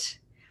idiot,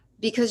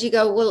 because you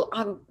go, well,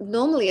 I'm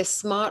normally a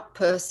smart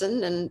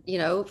person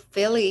and,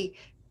 fairly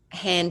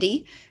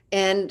handy.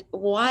 And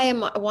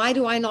why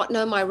do I not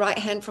know my right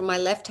hand from my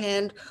left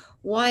hand?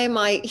 Why am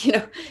I,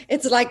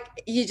 it's like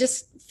you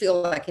just feel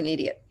like an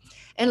idiot.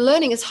 And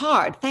learning is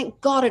hard.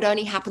 Thank God it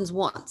only happens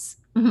once.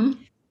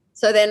 Mm-hmm.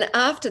 So then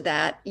after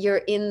that,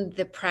 you're in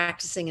the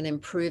practicing and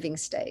improving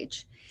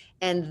stage.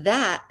 And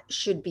that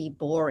should be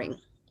boring.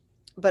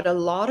 But a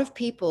lot of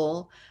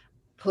people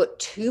put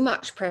too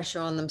much pressure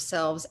on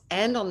themselves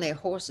and on their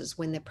horses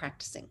when they're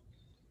practicing.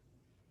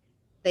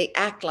 They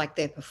act like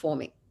they're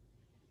performing.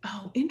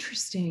 Oh,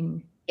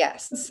 interesting.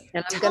 Yes.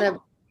 And I'm going to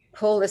Tell.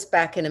 pull this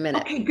back in a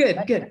minute. Okay, good,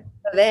 good.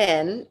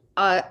 Then,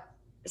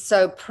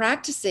 so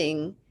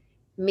practicing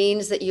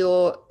means that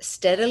you're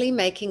steadily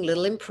making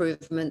little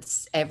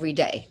improvements every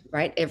day,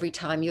 right? Every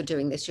time you're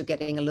doing this, you're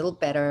getting a little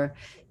better.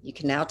 You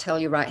can now tell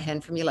your right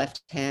hand from your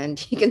left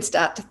hand. You can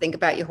start to think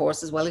about your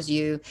horse as well as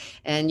you,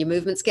 and your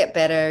movements get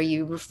better.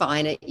 You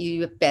refine it,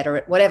 you are better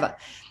at whatever.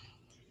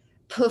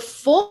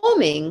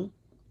 Performing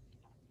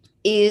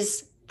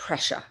is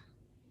pressure.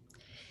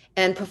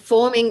 And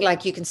performing,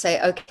 like, you can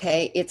say,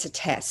 okay, it's a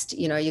test.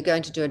 You're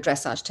going to do a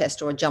dressage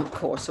test or a jump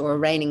course or a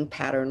reining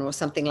pattern or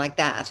something like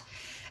that.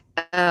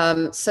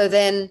 So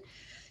then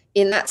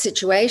in that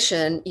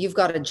situation, you've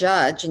got a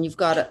judge and you've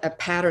got a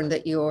pattern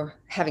that you're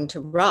having to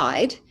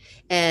ride,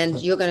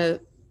 and you're going to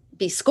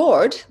be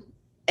scored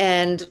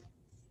and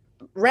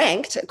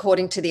ranked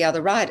according to the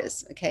other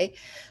riders. Okay.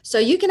 So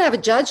you can have a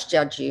judge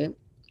you,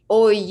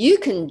 or you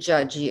can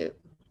judge you.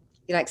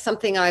 Like,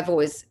 something I've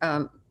always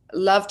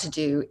loved to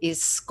do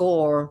is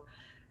score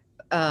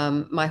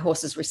my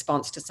horse's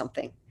response to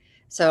something.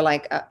 So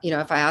like,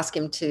 if I ask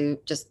him to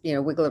just,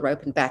 wiggle a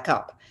rope and back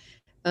up,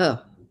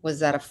 oh, was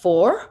that a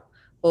 4?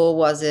 or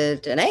was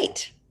it an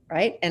 8?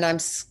 Right. And I'm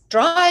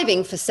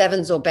striving for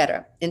 7s or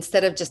better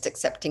instead of just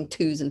accepting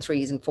 2s and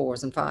 3s and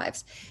 4s and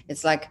 5s.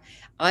 It's like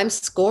I'm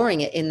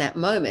scoring it in that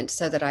moment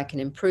so that I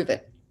can improve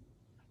it.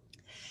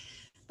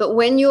 But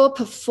when you're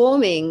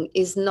performing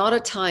is not a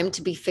time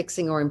to be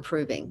fixing or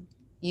improving.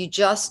 You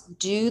just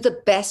do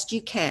the best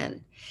you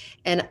can.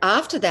 And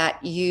after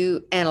that,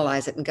 you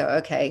analyze it and go,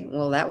 okay,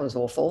 well, that was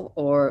awful,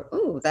 or,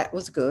 oh, that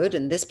was good,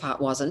 and this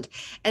part wasn't.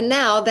 And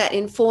now that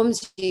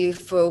informs you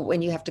for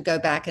when you have to go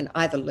back and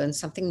either learn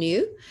something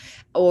new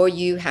or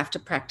you have to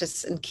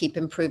practice and keep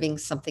improving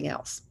something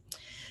else.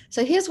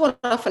 So here's what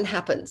often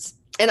happens.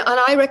 And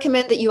I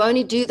recommend that you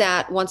only do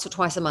that once or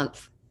twice a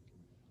month.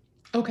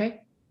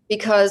 Okay.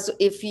 Because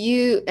if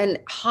you, and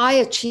high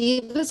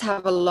achievers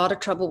have a lot of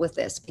trouble with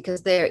this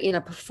because they're in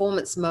a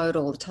performance mode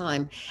all the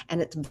time,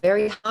 and it's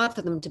very hard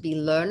for them to be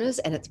learners,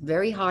 and it's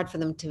very hard for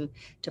them to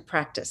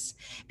practice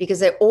because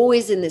they're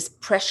always in this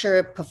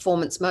pressure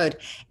performance mode.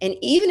 And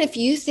even if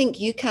you think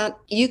you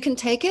can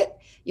take it,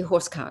 your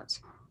horse can't.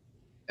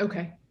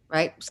 Okay.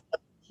 Right?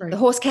 Right. The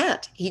horse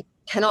can't. He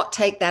cannot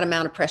take that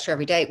amount of pressure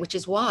every day, which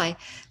is why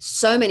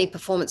so many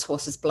performance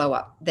horses blow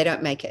up. They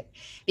don't make it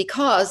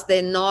because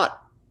they're not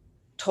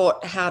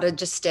taught how to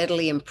just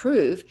steadily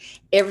improve.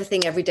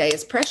 Everything every day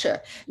is pressure.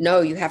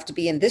 No, you have to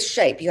be in this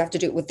shape. You have to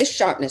do it with this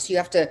sharpness. You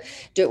have to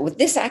do it with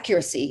this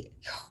accuracy.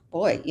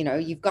 Boy,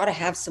 you've got to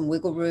have some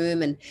wiggle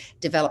room and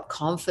develop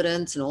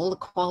confidence and all the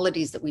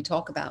qualities that we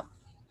talk about.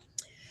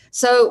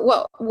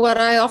 So what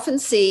I often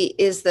see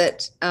is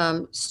that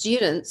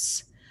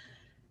students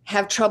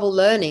have trouble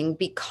learning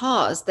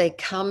because they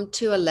come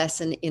to a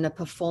lesson in a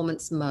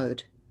performance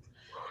mode.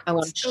 I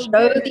want to show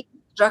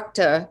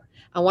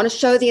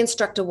the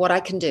instructor what I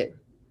can do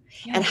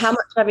and how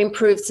much I've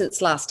improved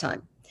since last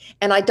time.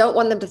 And I don't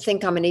want them to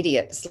think I'm an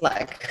idiot. It's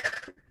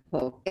like,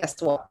 well,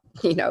 guess what?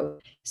 As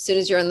soon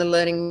as you're in the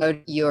learning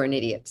mode, you're an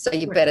idiot. So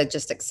you better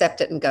just accept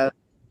it and go,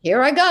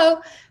 here I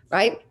go,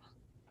 right?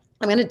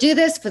 I'm going to do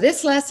this for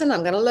this lesson.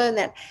 I'm going to learn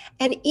that.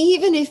 And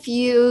even if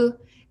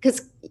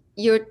because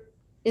your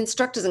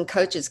instructors and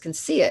coaches can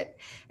see it,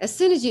 as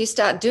soon as you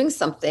start doing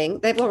something,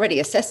 they've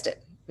already assessed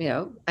it.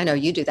 I know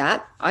you do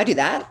that. I do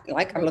that.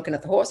 Like I'm looking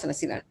at the horse and I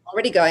see that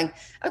already going,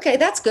 okay,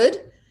 that's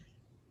good.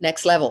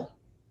 Next level.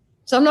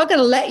 So I'm not going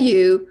to let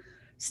you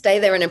stay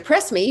there and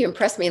impress me. You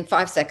impress me in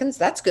 5 seconds.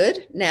 That's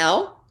good.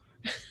 Now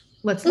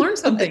let's learn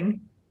something.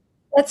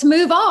 Let's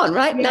move on,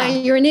 right? Yeah. Now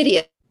you're an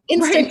idiot.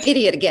 Instant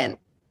idiot again.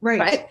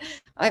 Right.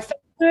 I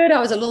felt good. I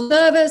was a little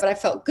nervous, but I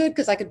felt good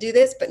because I could do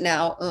this. But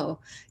now,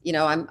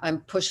 I'm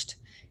pushed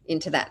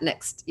into that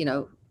next,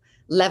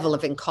 level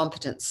of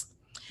incompetence.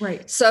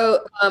 Right.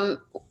 So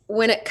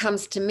when it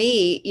comes to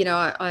me,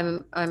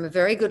 I'm a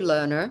very good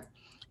learner,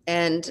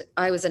 and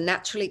I was a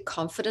naturally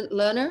confident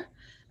learner.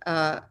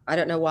 I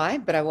don't know why,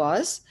 but I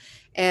was,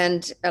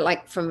 and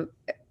like from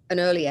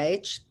an early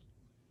age.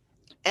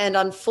 And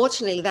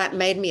unfortunately, that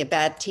made me a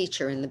bad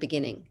teacher in the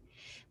beginning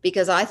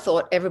because I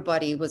thought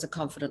everybody was a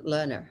confident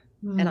learner.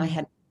 And I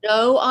had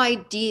no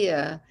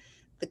idea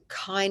the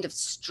kind of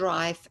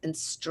strife and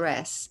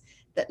stress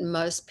that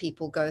most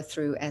people go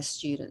through as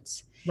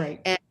students.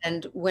 Right.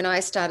 And when I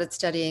started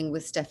studying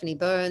with Stephanie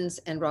Burns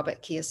and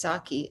Robert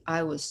Kiyosaki,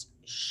 I was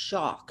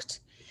shocked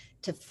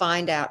to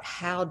find out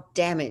how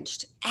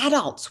damaged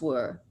adults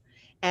were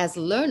as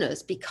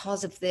learners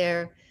because of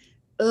their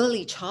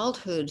early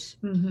childhood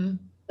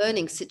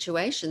learning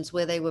situations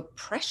where they were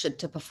pressured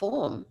to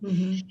perform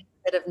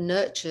instead of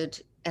nurtured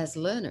as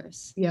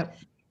learners. Yep.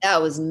 That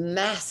was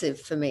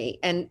massive for me.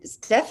 And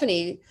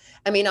Stephanie,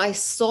 I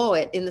saw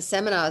it in the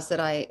seminars that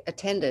I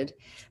attended,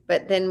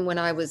 but then when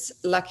I was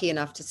lucky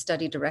enough to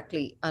study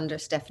directly under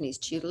Stephanie's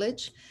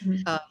tutelage,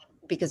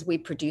 because we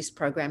produced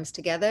programs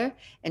together,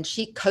 and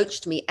she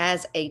coached me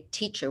as a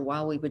teacher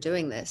while we were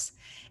doing this.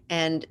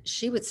 And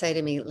she would say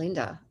to me,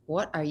 Linda,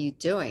 what are you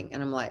doing?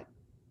 And I'm like,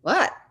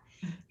 what?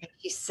 And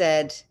she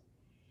said,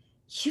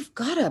 you've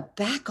got to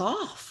back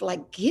off,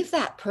 like give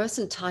that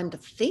person time to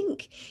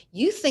think.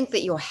 You think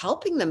that you're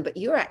helping them, but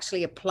you're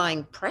actually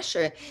applying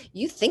pressure.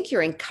 You think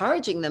you're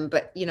encouraging them,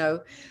 but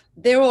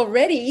they're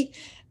already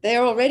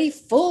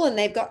full and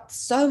they've got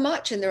so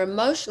much and they're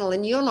emotional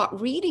and you're not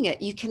reading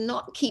it. You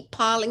cannot keep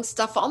piling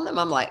stuff on them.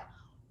 I'm like,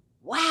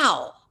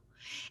 wow.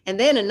 And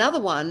then another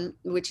one,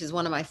 which is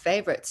one of my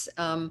favorites,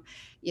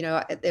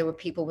 there were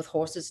people with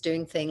horses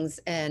doing things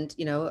and,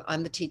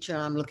 I'm the teacher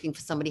and I'm looking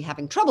for somebody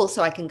having trouble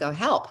so I can go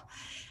help.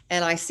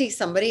 And I see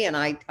somebody and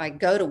I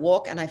go to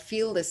walk and I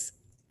feel this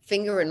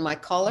finger in my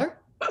collar.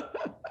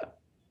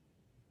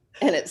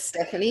 And it's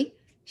Stephanie.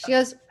 She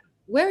goes,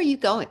 where are you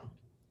going?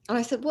 And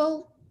I said,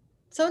 well,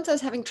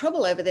 so-and-so's having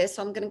trouble over there,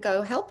 so I'm going to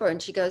go help her.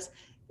 And she goes,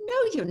 no,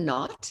 you're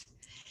not.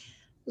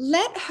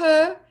 Let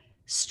her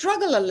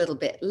struggle a little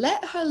bit.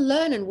 Let her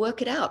learn and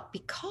work it out,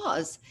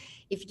 because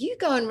if you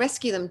go and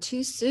rescue them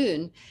too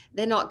soon,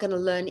 they're not going to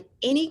learn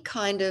any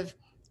kind of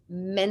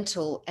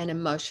mental and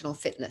emotional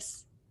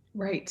fitness.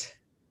 Right.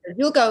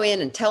 You'll go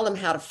in and tell them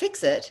how to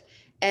fix it,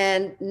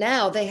 and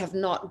now they have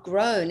not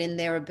grown in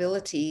their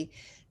ability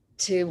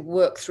to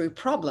work through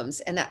problems.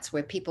 And that's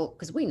where people,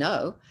 because we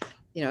know,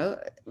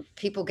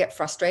 people get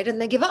frustrated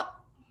and they give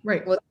up.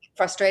 Right. Well, they get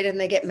frustrated and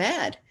they get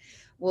mad.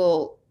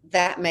 Well,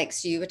 that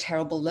makes you a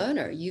terrible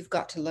learner. You've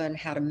got to learn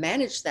how to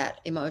manage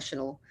that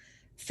emotional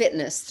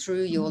fitness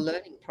through your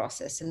learning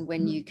process. And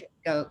when you can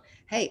go,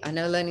 hey, I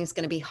know learning is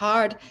going to be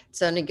hard.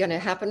 It's only going to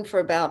happen for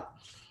about,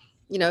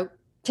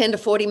 10 to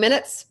 40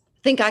 minutes.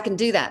 Think I can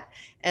do that.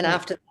 And Right.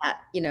 after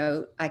that,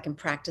 I can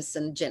practice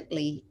and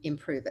gently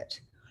improve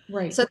it.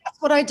 Right. So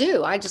that's what I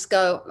do. I just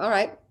go, all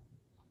right,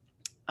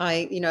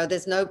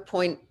 there's no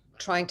point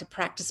trying to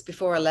practice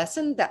before a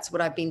lesson. That's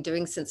what I've been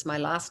doing since my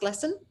last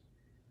lesson.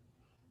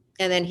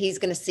 And then he's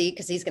going to see,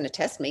 because he's going to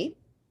test me,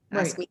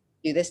 ask Right. me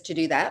to do this, to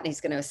do that. And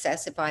he's going to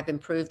assess if I've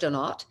improved or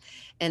not.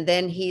 And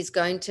then he's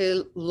going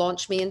to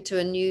launch me into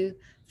a new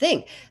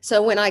thing.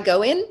 So when I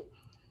go in,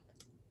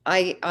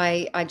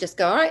 I just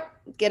go, all right,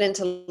 get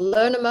into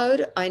learner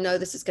mode. I know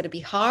this is going to be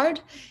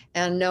hard,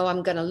 and know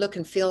I'm going to look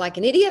and feel like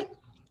an idiot.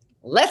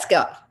 Let's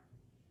go.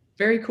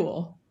 Very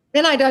cool.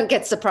 Then I don't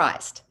get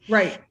surprised.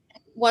 Right.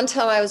 One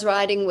time I was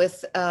riding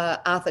with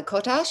Arthur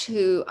Kotash,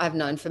 who I've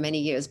known for many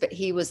years, but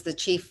he was the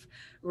chief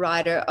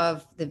rider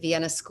of the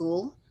Vienna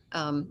school,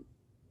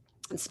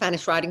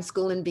 Spanish riding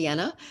school in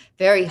Vienna,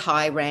 very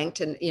high ranked.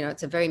 And,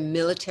 it's a very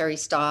military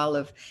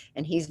style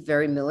and he's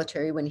very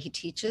military when he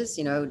teaches,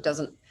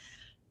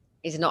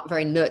 he's not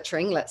very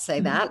nurturing, let's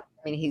say that.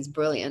 I mean, he's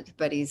brilliant,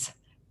 but he's,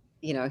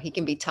 he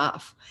can be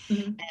tough.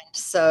 And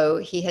so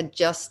he had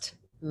just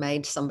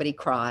made somebody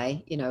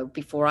cry,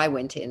 before I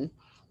went in.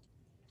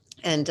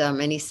 And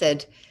he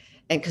said,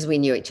 and because we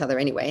knew each other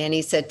anyway, and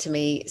he said to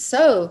me,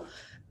 so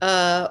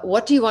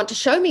what do you want to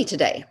show me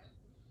today?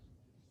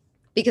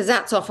 Because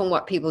that's often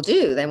what people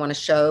do. They want to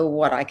show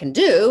what I can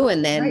do,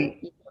 and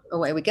then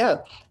away we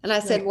go. And I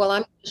said, well,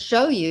 I'm going to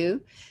show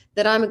you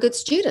that I'm a good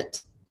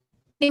student.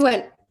 He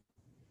went,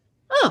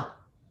 oh,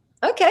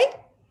 okay.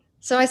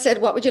 So I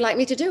said, what would you like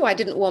me to do? I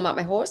didn't warm up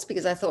my horse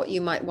because I thought you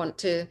might want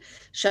to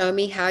show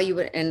me how you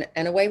would, and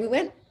away we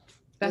went.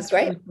 That's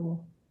great. Really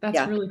cool.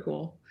 That's really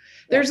cool.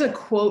 There's a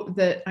quote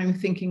that I'm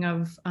thinking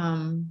of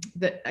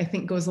that I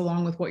think goes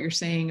along with what you're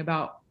saying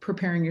about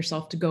preparing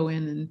yourself to go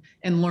in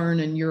and learn,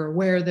 and you're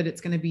aware that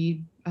it's going to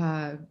be,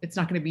 it's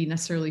not going to be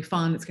necessarily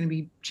fun. It's going to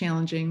be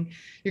challenging.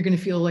 You're going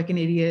to feel like an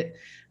idiot.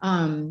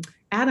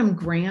 Adam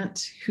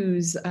Grant,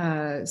 who's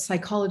a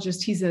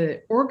psychologist, he's an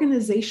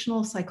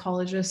organizational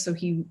psychologist. So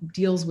he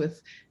deals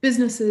with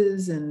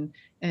businesses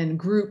and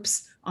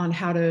groups on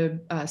how to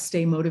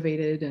stay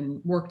motivated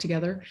and work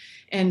together.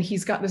 And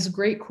he's got this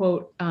great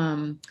quote,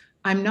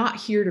 I'm not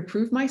here to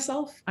prove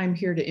myself. I'm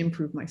here to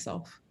improve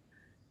myself.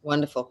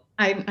 Wonderful.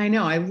 I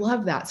know. I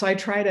love that. So I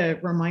try to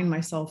remind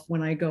myself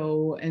when I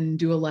go and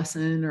do a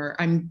lesson, or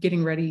I'm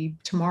getting ready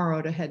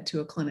tomorrow to head to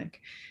a clinic,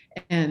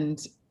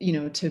 and,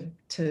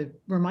 to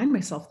remind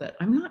myself that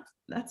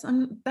that's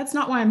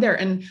not why I'm there.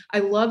 And I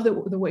love the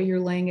way you're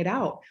laying it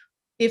out.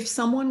 If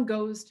someone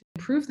goes to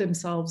improve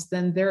themselves,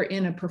 then they're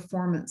in a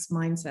performance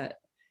mindset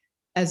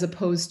as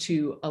opposed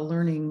to a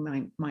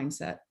learning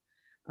mindset.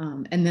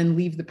 And then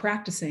leave the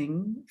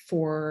practicing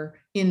for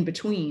in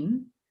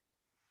between.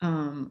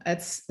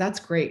 That's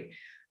great.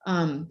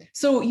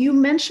 So you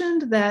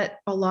mentioned that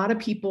a lot of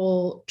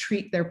people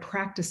treat their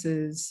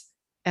practices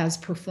as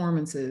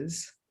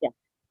performances,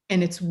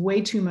 and it's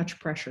way too much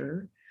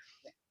pressure.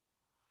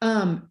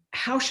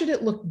 How should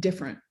it look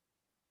different?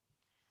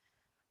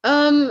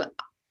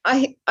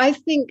 I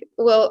think,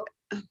 well,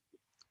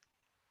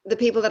 the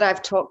people that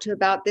I've talked to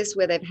about this,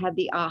 where they've had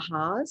the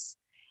ahas,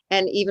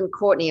 and even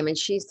Courtney, I mean,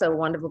 she's so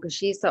wonderful because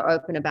she's so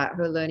open about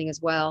her learning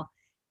as well.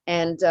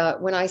 And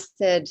when I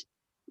said,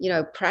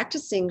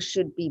 practicing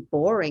should be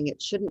boring, it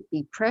shouldn't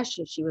be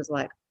pressure, she was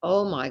like,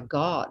 oh my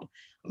God,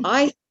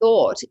 I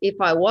thought if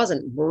I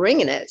wasn't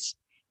bringing it,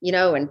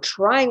 and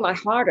trying my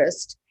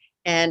hardest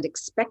and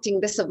expecting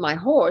this of my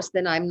horse,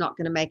 then I'm not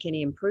going to make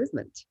any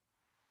improvement.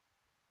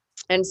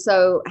 And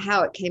so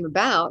how it came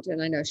about,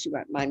 and I know she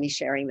won't mind me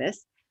sharing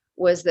this,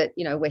 was that,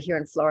 we're here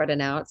in Florida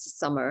now, it's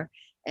summer,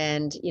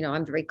 and,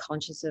 I'm very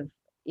conscious of,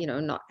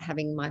 not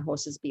having my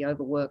horses be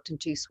overworked and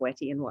too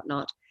sweaty and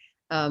whatnot,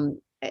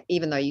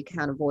 even though you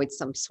can't avoid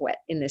some sweat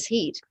in this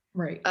heat.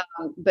 Right.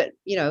 But,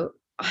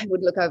 I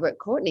would look over at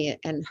Courtney,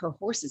 and her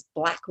horse is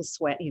black with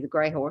sweat. He's a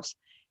gray horse,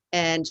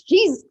 and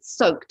she's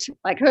soaked,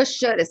 like her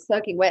shirt is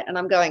soaking wet. And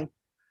I'm going,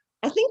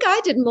 I think I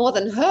did more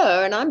than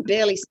her, and I'm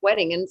barely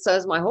sweating, and so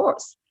is my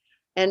horse.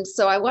 And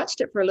so I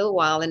watched it for a little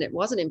while, and it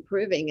wasn't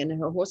improving, and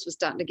her horse was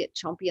starting to get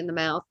chompy in the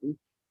mouth.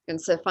 And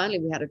so finally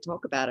we had to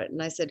talk about it.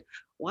 And I said,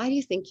 why do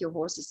you think your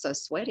horse is so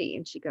sweaty?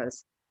 And she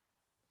goes,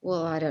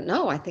 well, I don't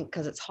know. I think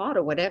because it's hot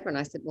or whatever. And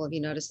I said, well, have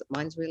you noticed that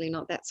mine's really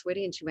not that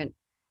sweaty? And she went,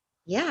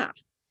 yeah.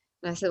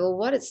 And I said, well,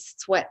 what is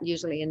sweat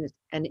usually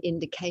an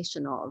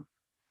indication of?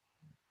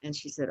 And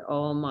she said,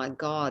 oh my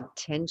God,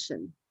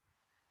 tension,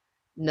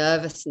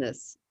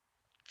 nervousness,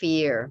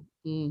 fear.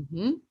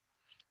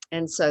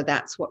 And so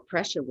that's what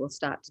pressure will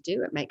start to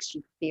do. It makes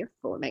you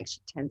fearful. It makes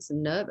you tense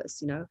and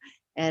nervous,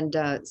 And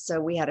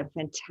so we had a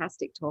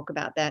fantastic talk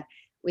about that.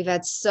 We've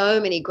had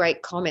so many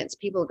great comments,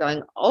 people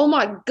going, oh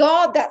my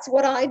God, that's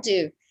what I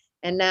do.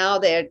 And now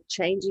they're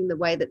changing the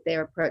way that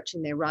they're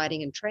approaching their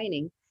riding and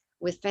training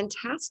with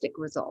fantastic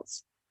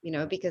results,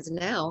 because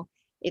now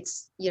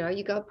it's,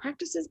 you go,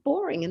 practice is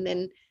boring. And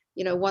then,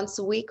 once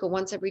a week or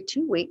once every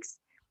 2 weeks,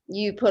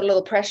 you put a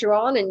little pressure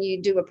on and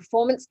you do a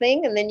performance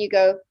thing. And then you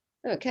go,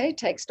 okay,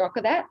 take stock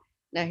of that.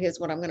 Now here's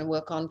what I'm going to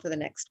work on for the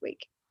next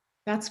week.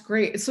 That's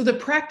great. So the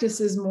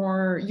practice is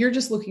more, you're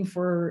just looking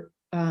for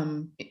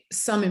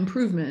some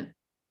improvement.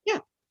 Yeah.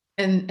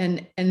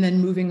 And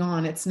then moving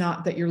on. It's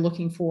not that you're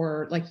looking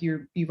for, like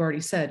you've already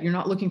said, you're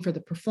not looking for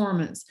the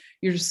performance.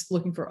 You're just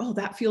looking for, oh,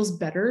 that feels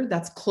better.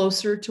 That's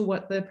closer to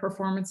what the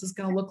performance is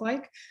going to look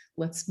like.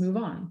 Let's move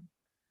on.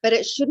 But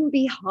it shouldn't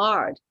be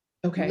hard.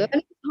 Okay.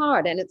 Learning is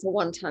hard and it's a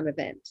one-time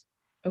event.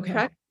 Okay.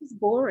 Practice is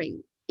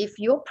boring. If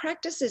your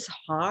practice is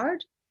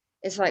hard,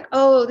 it's like,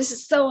 oh, this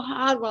is so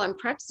hard while I'm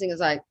practicing.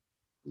 It's like,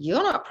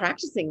 you're not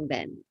practicing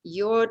then.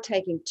 You're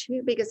taking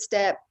too big a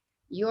step.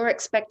 You're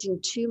expecting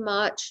too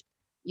much.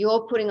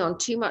 You're putting on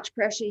too much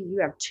pressure. You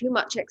have too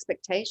much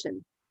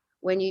expectation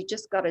when you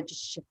just got to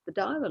just shift the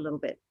dial a little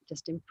bit,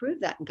 just improve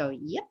that and go,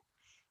 yep.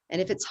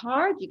 And if it's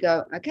hard, you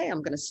go, okay,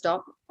 I'm going to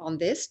stop on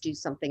this, do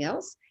something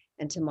else.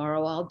 And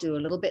tomorrow I'll do a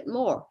little bit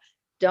more.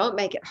 Don't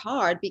make it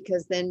hard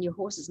because then your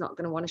horse is not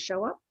going to want to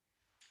show up.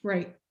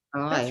 Right.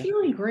 That's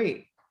really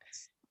great.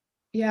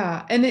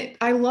 Yeah. And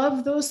I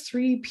love those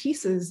 3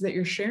 pieces that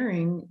you're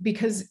sharing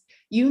because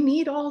you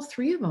need all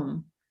 3 of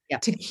them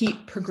to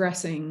keep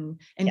progressing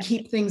and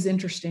keep things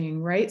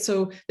interesting, right?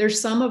 So there's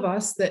some of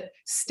us that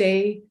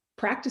stay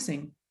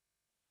practicing.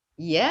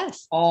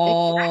 Yes.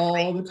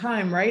 All the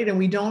time, right? And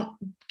we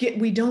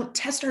don't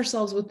test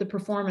ourselves with the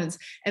performance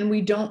and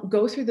we don't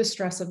go through the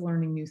stress of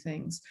learning new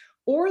things.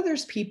 Or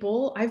there's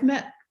people, I've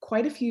met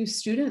quite a few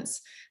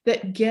students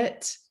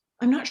that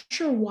I'm not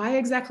sure why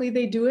exactly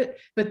they do it,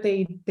 but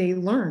they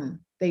learn.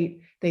 They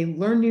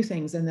learn new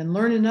things and then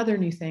learn another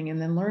new thing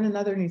and then learn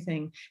another new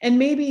thing. And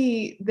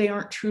maybe they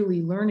aren't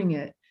truly learning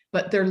it,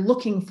 but they're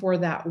looking for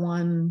that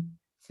one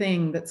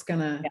thing that's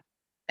gonna,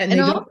 and they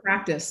don't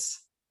practice.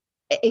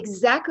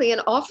 Exactly.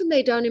 And often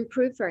they don't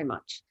improve very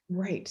much.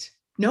 Right.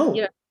 No.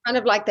 Kind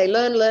of like they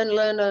learn,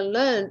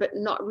 but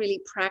not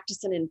really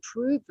practice and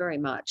improve very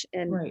much.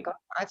 And God,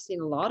 I've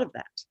seen a lot of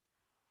that.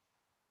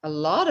 A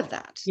lot of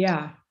that.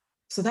 Yeah.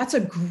 So that's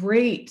a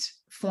great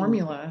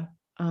formula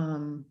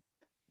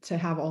to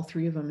have all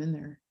 3 of them in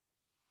there.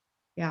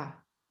 Yeah.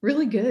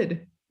 Really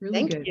good.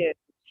 Really good. Thank you.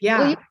 Yeah.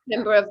 Well, you're a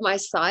member of my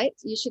site.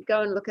 You should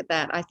go and look at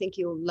that. I think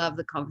you'll love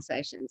the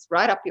conversations.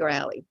 Right up your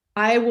alley.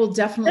 I will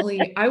definitely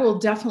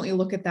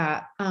look at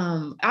that.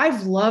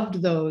 I've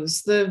loved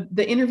those.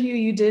 The interview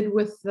you did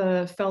with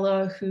the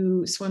fella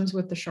who swims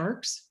with the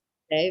sharks.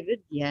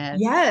 David, yes.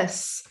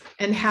 Yes.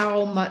 And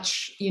how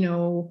much,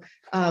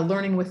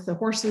 learning with the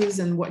horses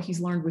and what he's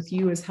learned with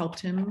you has helped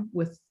him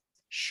with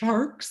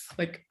sharks.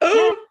 Like,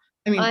 oh,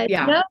 I mean,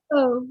 yeah.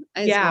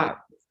 Yeah.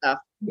 Stuff.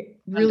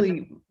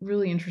 Really,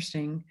 really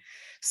interesting.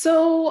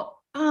 So,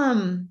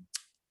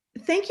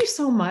 thank you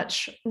so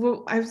much.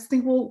 Well, I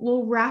think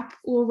we'll wrap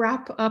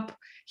up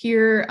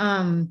here.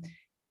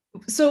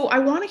 So I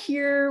want to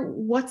hear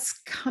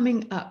what's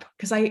coming up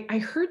because I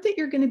heard that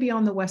you're going to be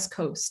on the West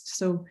Coast.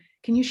 So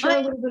can you share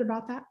a little bit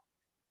about that?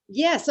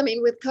 Yes, I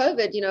mean, with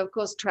COVID, of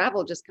course,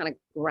 travel just kind of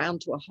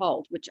ground to a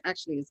halt, which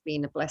actually has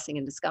been a blessing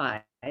in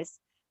disguise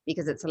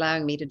because it's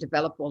allowing me to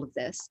develop all of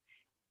this.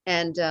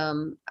 And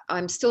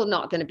I'm still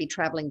not going to be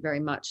traveling very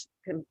much,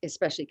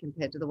 especially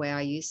compared to the way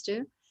I used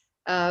to.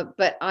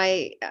 But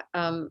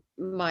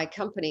my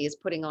company is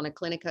putting on a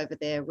clinic over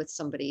there with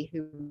somebody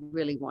who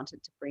really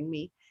wanted to bring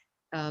me.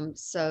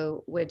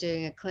 So we're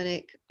doing a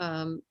clinic.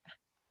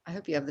 I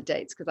hope you have the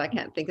dates because I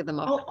can't think of them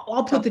off.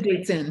 I'll put the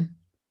dates in.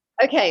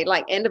 Okay,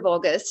 like end of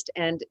August,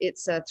 and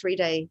it's a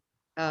 3-day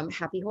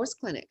happy horse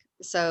clinic.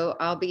 So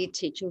I'll be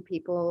teaching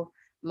people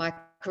my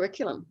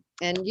curriculum,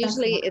 and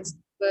usually it's the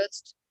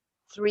first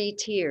 3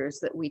 tiers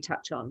that we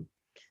touch on.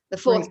 The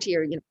 4th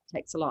tier,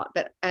 takes a lot,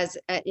 but as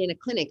in a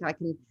clinic, I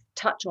can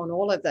touch on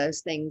all of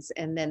those things,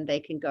 and then they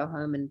can go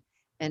home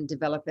and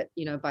develop it,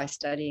 by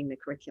studying the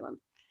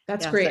curriculum.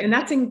 That's great, and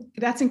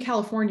that's in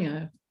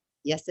California.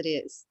 Yes, it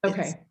is.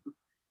 Okay,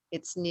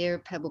 it's near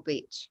Pebble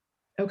Beach.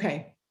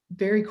 Okay,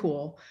 very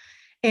cool.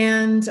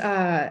 And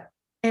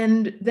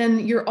then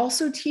you're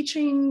also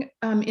teaching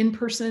in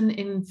person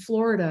in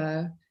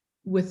Florida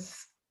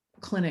with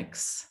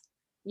clinics.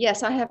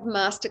 Yes, I have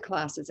master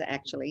classes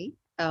actually.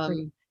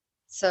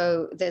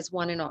 So there's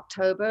one in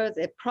October.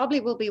 There probably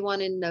will be one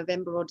in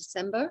November or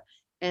December,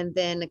 and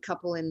then a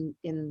couple in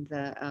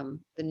the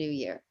new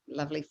year.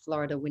 Lovely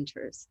Florida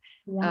winters.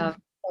 So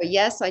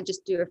yes, I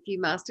just do a few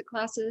master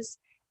classes,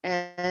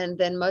 and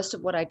then most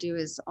of what I do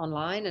is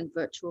online and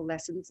virtual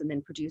lessons, and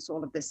then produce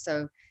all of this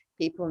so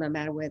people, no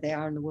matter where they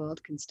are in the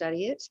world, can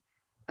study it.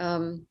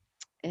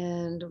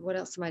 And what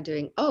else am I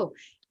doing? Oh,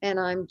 and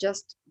I'm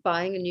just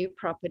buying a new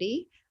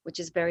property, which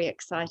is very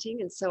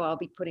exciting. And so I'll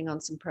be putting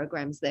on some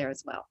programs there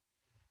as well.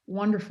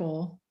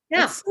 Wonderful.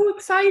 Yeah. It's so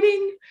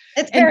exciting.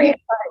 It's very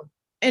exciting.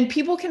 And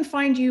people can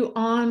find you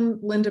on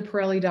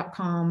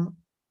lindaparelli.com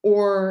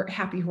or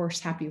Happy Horse,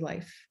 Happy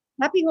Life.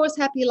 Happy Horse,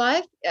 Happy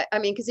Life. I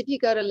mean, because if you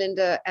go to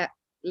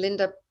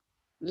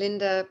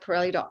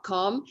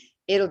lindaparelli.com,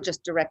 it'll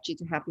just direct you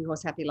to Happy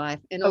Horse, Happy Life.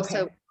 And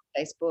also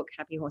Facebook,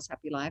 Happy Horse,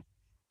 Happy Life.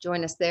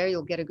 Join us there.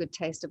 You'll get a good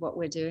taste of what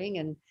we're doing.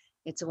 And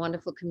it's a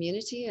wonderful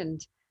community.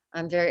 And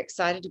I'm very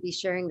excited to be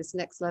sharing this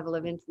next level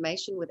of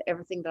information with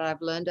everything that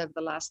I've learned over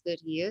the last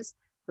 30 years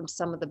from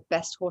some of the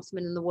best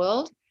horsemen in the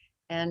world.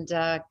 And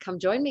come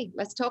join me.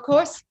 Let's talk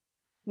horse.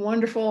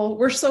 Wonderful.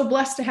 We're so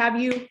blessed to have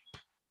you.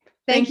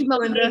 Thank you,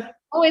 Linda.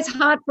 Always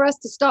hard for us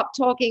to stop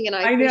talking, and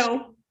I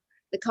appreciate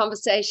the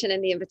conversation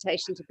and the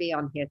invitation to be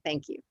on here.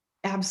 Thank you.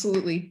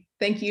 Absolutely.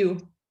 Thank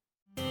you.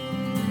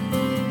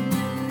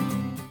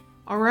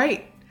 All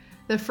right.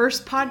 The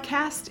first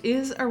podcast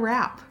is a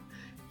wrap.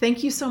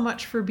 Thank you so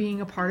much for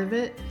being a part of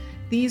it.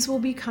 These will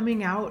be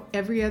coming out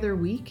every other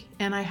week,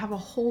 and I have a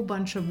whole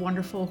bunch of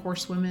wonderful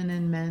horsewomen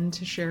and men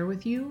to share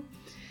with you.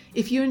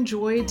 If you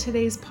enjoyed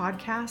today's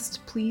podcast,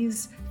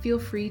 please feel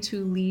free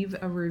to leave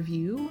a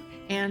review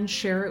and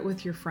share it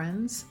with your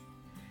friends.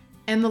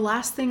 And the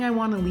last thing I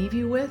want to leave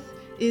you with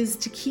is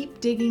to keep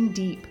digging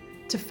deep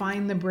to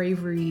find the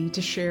bravery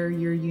to share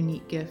your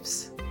unique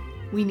gifts.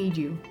 We need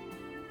you.